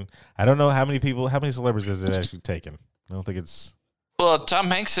taking... I don't know how many celebrities is it actually taking. I don't think it's... Well, Tom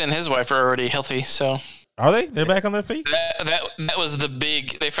Hanks and his wife are already healthy, so... Are they? They're back on their feet? That was the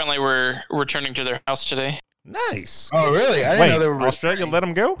big... They finally were returning to their house today. Nice. Oh, really? I didn't know they were... Australia let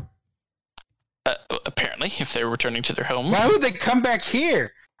them go? Apparently, if they're returning to their home. Why would they come back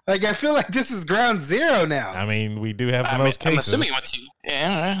here? Like, I feel like this is ground zero now. I mean, we do have the most cases. I'm assuming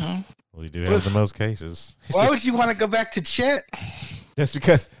yeah. We do have the most cases. Why would you want to go back to Chet? That's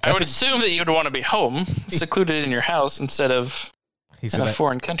because... I would assume that you'd want to be home, secluded in your house, instead of in a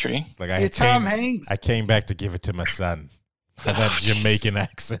foreign country. Like Tom Hanks. I came back to give it to my son for that Jamaican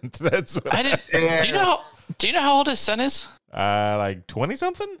accent. That's what I did. Yeah. Do you know how old his son is? Like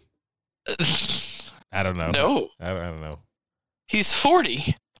 20-something? I don't know. No. I don't know. He's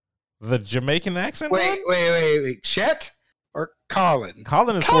 40. The Jamaican accent? Wait. Chet or Colin?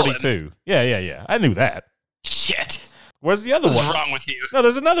 Colin is 42. Yeah. I knew that. Chet. Where's the other one? What's wrong with you? No,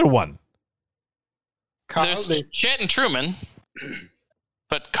 there's another one. There's Chet and Truman.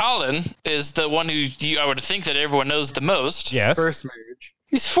 But Colin is the one who I would think that everyone knows the most. Yes. First marriage.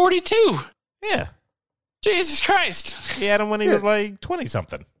 He's 42. Yeah. Jesus Christ. He had him when he was like 20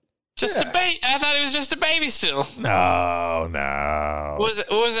 something. Just a baby. I thought he was just a baby still. No. What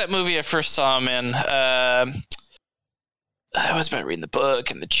was that movie I first saw him in? I was about reading the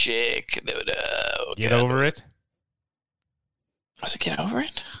book and the chick. And they would, Get Over It? Was it Get Over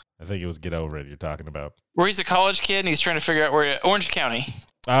It? I think it was Get Over It you're talking about. Where he's a college kid and he's trying to figure out where Orange County.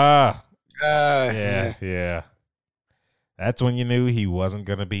 Yeah. That's when you knew he wasn't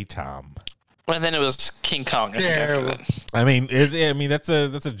going to be Tom. Well, and then it was King Kong. Terrible. I mean, that's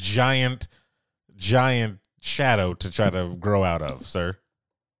a giant shadow to try to grow out of, sir.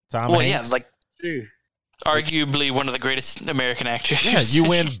 Tom Hanks. Yeah, like arguably one of the greatest American actors. Yeah, you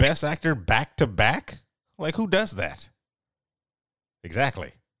win Best Actor back to back. Like, who does that?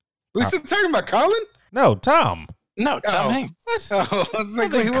 Exactly. We still talking about Colin? No, Tom. No, Tom Hanks. What? Oh, I was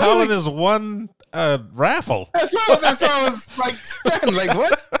like, wait, Colin is one raffle. That's why I was like stunned. Like,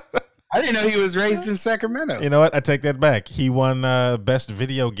 what? I didn't know he was raised in Sacramento. You know what? I take that back. He won Best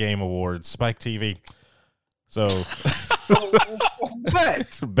Video Game Awards, Spike TV. So,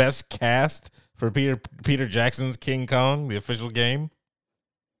 What? Best Cast for Peter Jackson's King Kong, the official game.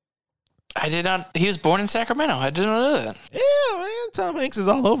 I did not. He was born in Sacramento. I didn't know that. Yeah, man. Tom Hanks is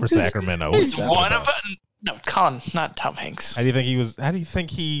all over Sacramento. He's one of them. No, Colin, not Tom Hanks. How do you think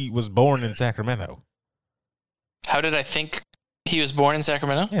he was born in Sacramento? How did I think he was born in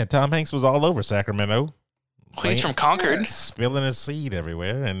Sacramento? Yeah, Tom Hanks was all over Sacramento. Well, he's from Concord. Spilling his seed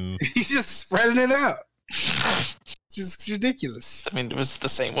everywhere, and He's just spreading it out. It's just ridiculous. I mean, it was the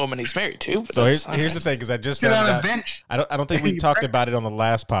same woman he's married to. But so here's the thing: because I just Sit found on a out. bench. I don't think we talked about it on the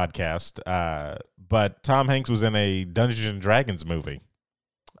last podcast. But Tom Hanks was in a Dungeons and Dragons movie.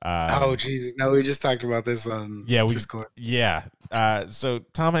 Oh Jesus! No, we just talked about this on Discord. Yeah. So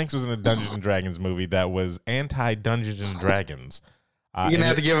Tom Hanks was in a Dungeons and Dragons movie that was anti Dungeons and Dragons. You're gonna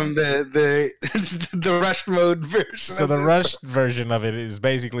have to give him the the rush mode version. So the rushed version of it is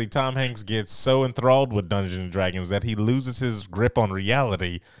basically Tom Hanks gets so enthralled with Dungeons and Dragons that he loses his grip on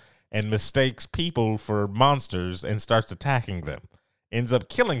reality and mistakes people for monsters and starts attacking them. Ends up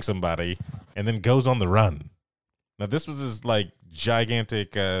killing somebody and then goes on the run. Now this was his like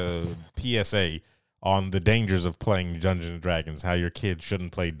gigantic PSA on the dangers of playing Dungeons and Dragons, how your kids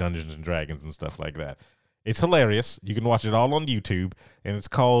shouldn't play Dungeons and Dragons and stuff like that. It's hilarious. You can watch it all on YouTube, and it's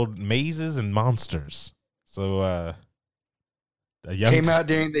called Mazes and Monsters. So, came out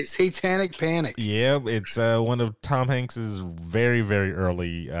during the Satanic Panic. Yeah, it's one of Tom Hanks's very, very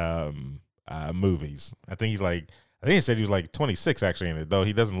early movies. I think he said he was like 26 actually in it, though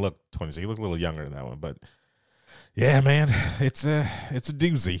he doesn't look 26. He looks a little younger in that one, but yeah, man, it's a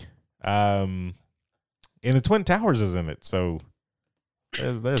doozy. And the Twin Towers is in it, so.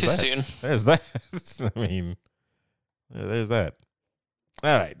 There's Too that. soon. There's that. I mean, there's that.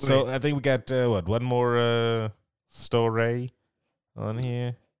 All right. So I think we got one more story on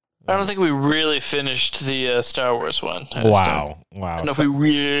here. I don't think we really finished the Star Wars one. Wow. I don't know if we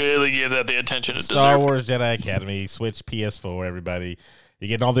really give that the attention it deserves. Star Wars Jedi Academy, Switch, PS4, everybody. You're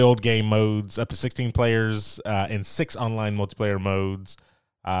getting all the old game modes, up to 16 players in 6 online multiplayer modes,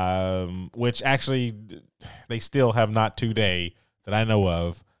 which actually they still have not today that I know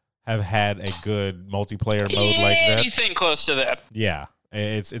of have had a good multiplayer mode like that. Anything close to that. Yeah,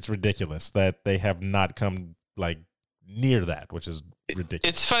 it's ridiculous that they have not come like near that, which is ridiculous.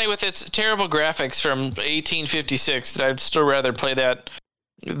 It's funny with its terrible graphics from 1856 that I'd still rather play that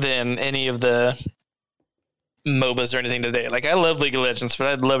than any of the MOBAs or anything today. Like, I love League of Legends, but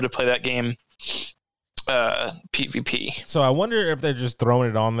I'd love to play that game PvP. So I wonder if they're just throwing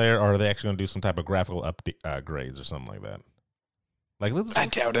it on there, or are they actually going to do some type of graphical upgrades or something like that? Like, I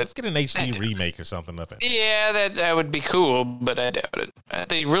doubt it. Let's get an HD remake or something of it. Yeah, that would be cool, but I doubt it.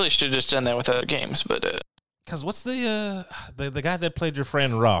 They really should have just done that with other games, but because what's the guy that played your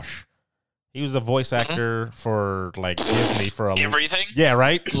friend Rosh? He was a voice actor for like Disney for everything. Yeah,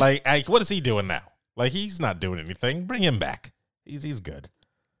 right. Like, what is he doing now? Like, he's not doing anything. Bring him back. He's good.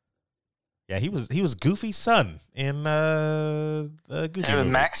 Yeah, he was Goofy's son in Goofy movie.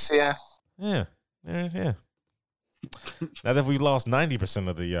 Max. Yeah. Yeah. Now that we lost 90%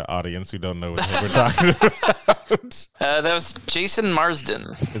 of the audience who don't know what we're talking about. That was Jason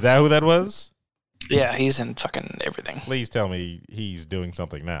Marsden. Is that who that was? Yeah, he's in fucking everything. Please tell me he's doing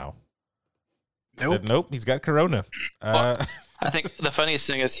something now. Nope. Nope, he's got corona. Well, I think the funniest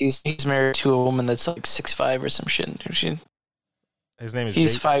thing is he's married to a woman that's like 6'5" or some shit. His name is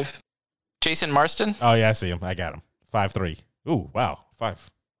He's 5. Jason Marsden? Oh, yeah, I see him. I got him. 5'3". Ooh, wow.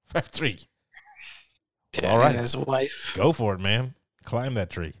 5'3". Yeah, All right. and his wife. Go for it, man. Climb that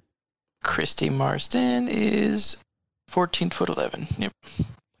tree. Christy Marsden is 14'11". Yep.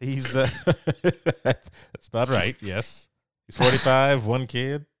 He's that's about right. Yes, he's 45. One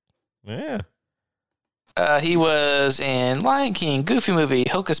kid. Yeah. He was in Lion King, Goofy Movie,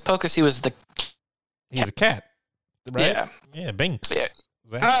 Hocus Pocus. He was the He's a cat, right? Yeah. Yeah, Binks. Yeah.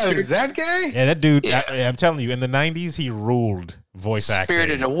 Oh, is that guy? Yeah, that dude. Yeah. I'm telling you, in the 90s, he ruled voice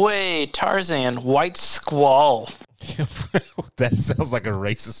Spirited acting. Away, Tarzan, White Squall. That sounds like a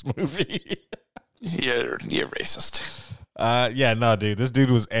racist movie. You're racist. Yeah, no, dude. This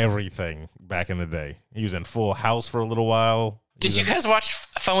dude was everything back in the day. He was in Full House for a little while. Did you guys watch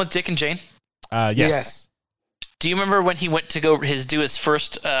Fun with Dick and Jane? Yes. Yes. Do you remember when he went to do his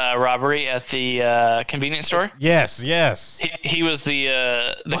first robbery at the convenience store? Yes. He was the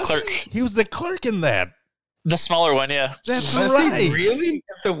Was clerk, He was the clerk in that. the smaller one. Yeah. That's Was right. he really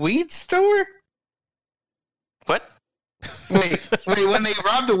at the weed store? What? Wait, when they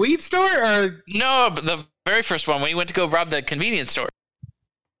robbed the weed store, or No, but the very first one when he went to go rob the convenience store,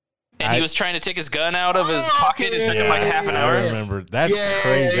 and he was trying to take his gun out of his pocket. It took him like half an I hour. remember. That's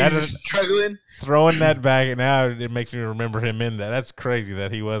crazy. he's That is, struggling. throwing that back now, it makes me remember him in that. That's crazy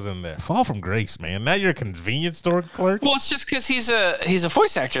that he was in there. Fall from grace, man. Now you're a convenience store clerk. Well, it's just because he's a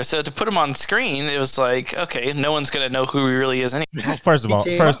voice actor, so to put him on screen, it was like, okay, no one's gonna know who he really is anyway. Well, first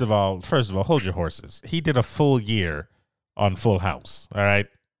of all, hold your horses. He did a full year on Full House. All right,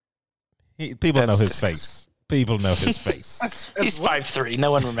 people know That's his disgusting. face. People know his face. He's 5'3".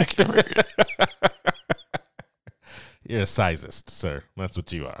 No one would make it. You're a sizist, sir. That's what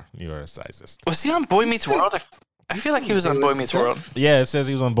you are. You are a sizist. Was he on Boy Meets World? I feel like he was on Boy Meets World. Yeah, it says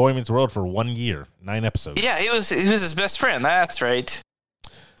he was on Boy Meets World for 1 year, 9 episodes. Yeah, he was his best friend. That's right.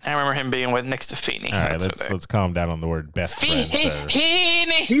 I remember him being next to Feeney. All right, That's let's calm down on the word best friend, sir.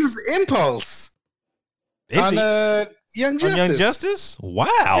 Feeney. He was Impulse Is on he Young on Justice. Young Justice?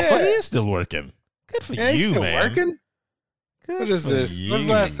 Wow, so Yeah. he is still working. Good for Yeah, he's you, still man. working. Good What is for this? you. What's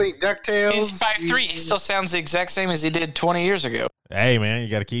the last thing? DuckTales. He's 5'3". He still sounds the exact same as he did 20 years ago. Hey, man, you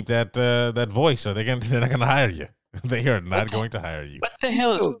got to keep that that voice, or they're not going to hire you. They are not going to hire you. What the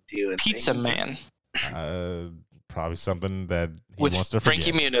hell is Still doing Pizza things. Man? Probably something that he With wants to forget.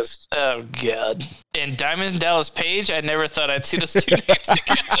 Frankie Muniz. Oh, God. And Diamond Dallas Page, I never thought I'd see those two names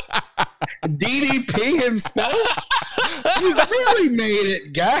together. DDP himself. He's really made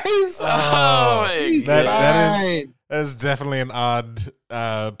it, guys. Oh, my He's that fine. is definitely an odd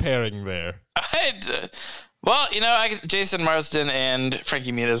pairing there. Well, Jason Marsden and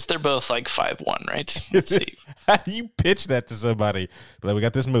Frankie Muniz, they're both like 5'1", right? Let's see. How do you pitch that to somebody? Like, we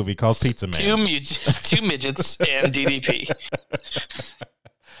got this movie called Pizza Man. Two midgets and DDP.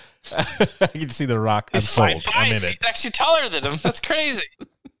 I can see The Rock. I'm He's sold. 5'5". I'm in it. He's actually taller than him. That's crazy.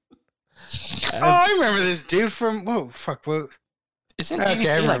 Oh, I remember this dude from. Whoa, fuck! What? Isn't Okay,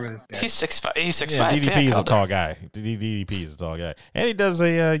 DDP I remember like, this guy. he's 6'5"? He's 6'5". Yeah, DDP is a called tall him. guy. DDP is a tall guy, and he does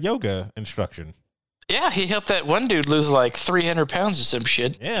a yoga instruction. Yeah, he helped that one dude lose like 300 pounds or some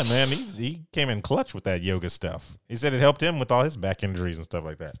shit. Yeah, man, he came in clutch with that yoga stuff. He said it helped him with all his back injuries and stuff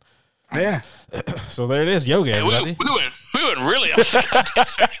like that. Yeah. So there it is, yoga, Hey, everybody. we went really off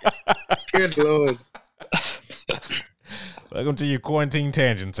the Good lord. Welcome to your quarantine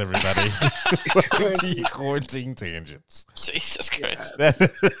tangents, everybody. Welcome to your quarantine tangents. Jesus Christ.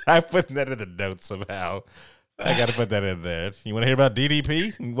 I put that in the notes somehow. I got to put that in there. You want to hear about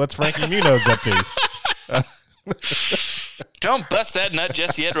DDP? What's Frankie Muniz up to? Don't bust that nut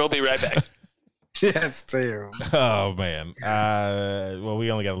just yet, or we'll be right back. That's terrible. Oh man. Well,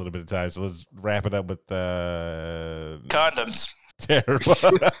 we only got a little bit of time, so let's wrap it up with Condoms. terrible.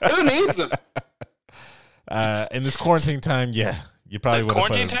 Who needs them? In this quarantine time, yeah, you probably would.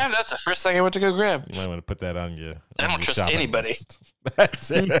 Quarantine time? That's the first thing I went to go grab. You might want to put that on you. I don't trust anybody.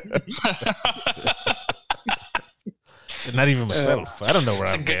 That's it. Not even myself. I don't know where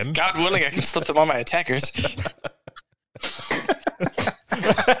I've been. God willing, I can slip them on my attackers.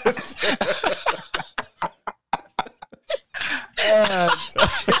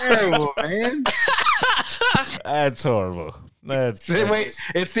 That's terrible, man. That's horrible. Wait,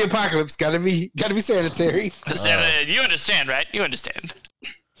 it's the apocalypse. Gotta be sanitary. You understand, right? You understand.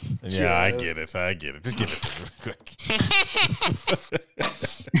 Yeah, I get it. Just give it to me real quick.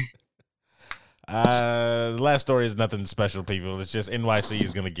 The last story is nothing special, people. It's just NYC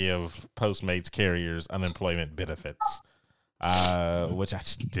is going to give Postmates carriers unemployment benefits, which I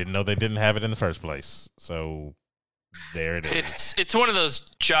just didn't know they didn't have it in the first place. So there it is. It's one of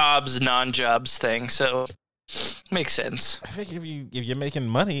those jobs, non-jobs thing. So makes sense. I think if you're making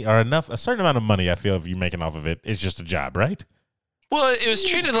money or a certain amount of money, I feel if you're making off of it, it's just a job, right? Well, it was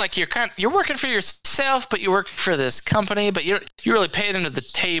treated like you're working for yourself, but you work for this company, but you really paid into the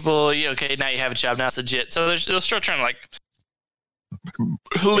table. Okay, now you have a job, now it's legit. So they'll start trying to like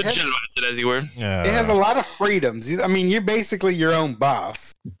legitimize it, as you were. It has a lot of freedoms. I mean, you're basically your own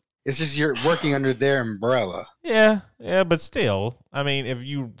boss. It's just you're working under their umbrella. Yeah, but still, I mean, if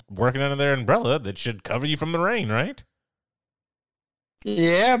you're working under their umbrella, that should cover you from the rain, right?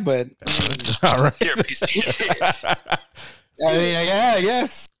 Yeah, but all right. You're a piece of shit. I mean, yeah, I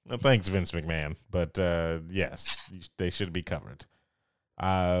guess. Well, thanks, Vince McMahon. But yes, they should be covered.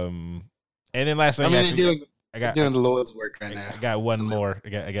 And then last thing, they're doing the Lord's work right now. I got one more.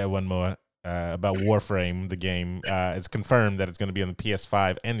 I got one more about Warframe, the game. It's confirmed that it's going to be on the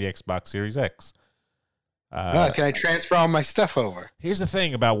PS5 and the Xbox Series X. Can I transfer all my stuff over? Here's the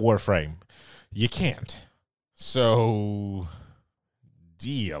thing about Warframe. You can't. So,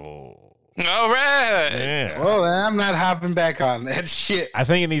 deal. All right. Yeah. Well, then I'm not hopping back on that shit. I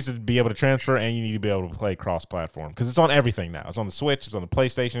think it needs to be able to transfer, and you need to be able to play cross-platform because it's on everything now. It's on the Switch, it's on the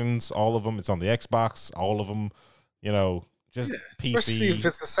PlayStations, all of them. It's on the Xbox, all of them. Just PC. Especially if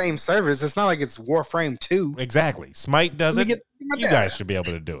it's the same service. It's not like it's Warframe 2. Exactly. Smite does it. You that. guys should be able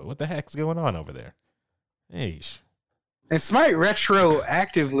to do it. What the heck's going on over there? Eesh. And Smite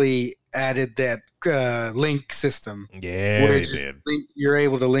retroactively added that link system. Yeah, where they did. You're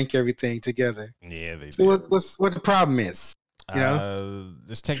able to link everything together. Yeah, they So did. what the problem is?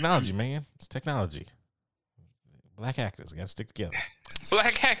 It's technology, man. It's technology. Black actors got to stick together.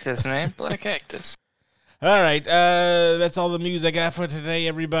 Black Cactus, man. Black Cactus. All right, that's all the news I got for today,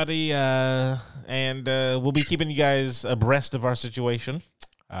 everybody. And we'll be keeping you guys abreast of our situation.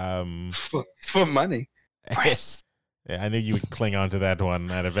 For money. Yes. Yeah, I knew you would cling on to that one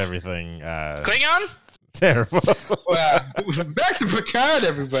out of everything. Klingon? Terrible. Wow. Back to Picard,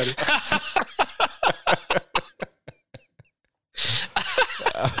 everybody.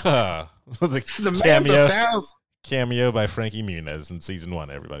 The cameo by Frankie Muniz in season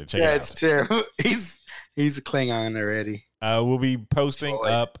 1. Everybody, check it out. It's terrible. He's a Klingon already. We'll be posting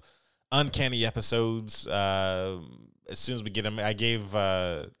up Uncanny episodes as soon as we get them. I gave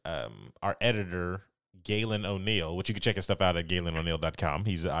our editor Galen O'Neill, which you can check his stuff out at GalenO'Neill.com.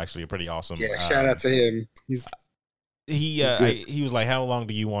 He's actually a pretty awesome. Yeah, shout out to him. He was like, how long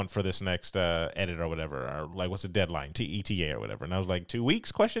do you want for this next edit or whatever? Or like, what's the deadline? ETA or whatever. And I was like, 2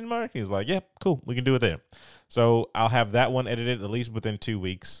 weeks, ? He was like, yeah, cool. We can do it then. So I'll have that one edited at least within 2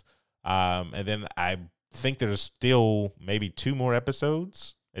 weeks. And then I think there's still maybe 2 more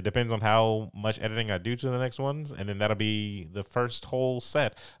episodes. It depends on how much editing I do to the next ones. And then that'll be the first whole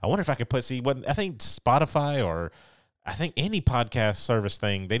set. I wonder if I could I think Spotify or I think any podcast service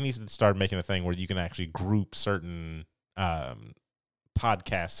thing, they need to start making a thing where you can actually group certain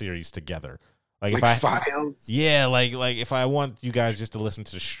podcast series together. Like if files? Yeah, like if I want you guys just to listen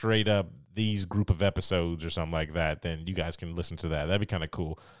to straight up these group of episodes or something like that, then you guys can listen to that. That'd be kind of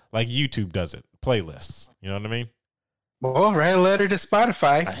cool. Like YouTube does it, playlists. You know what I mean? Well, write a letter to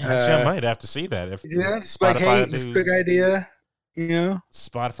Spotify. I might have to see that. If it's like, hey, it's a big idea.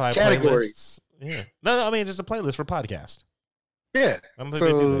 Spotify category. Playlists. Yeah. No, I mean just a playlist for podcast. Yeah. I don't think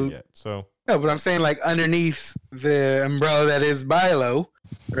they do that yet. So no, but I'm saying like underneath the umbrella that is Bilo,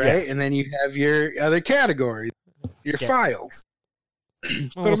 right? Yeah. And then you have your other category, your files.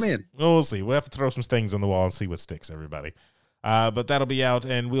 Put them in. We'll see. We'll have to throw some things on the wall and see what sticks, everybody. But that'll be out,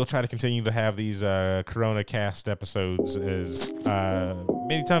 and we'll try to continue to have these Corona Cast episodes as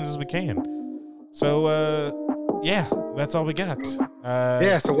many times as we can. So, yeah, that's all we got.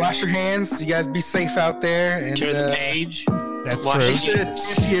 So wash your hands. You guys be safe out there. And turn the page. That's Make true. sure to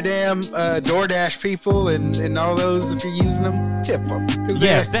tip your damn DoorDash people and all those if you're using them. Tip them.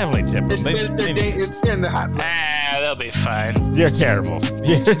 Yes, definitely tip them. They're in the hot zone. They'll be fine. You're terrible.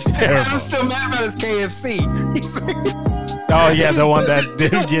 You're terrible. I'm still mad about his KFC. Oh, yeah, the one that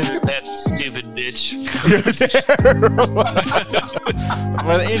didn't get... That stupid bitch. You're terrible.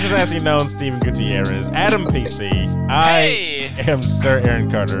 For the internationally known Steven Gutierrez, Adam PC, I am Sir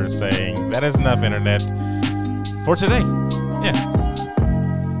Aaron Carter saying that is enough internet for today. Yeah.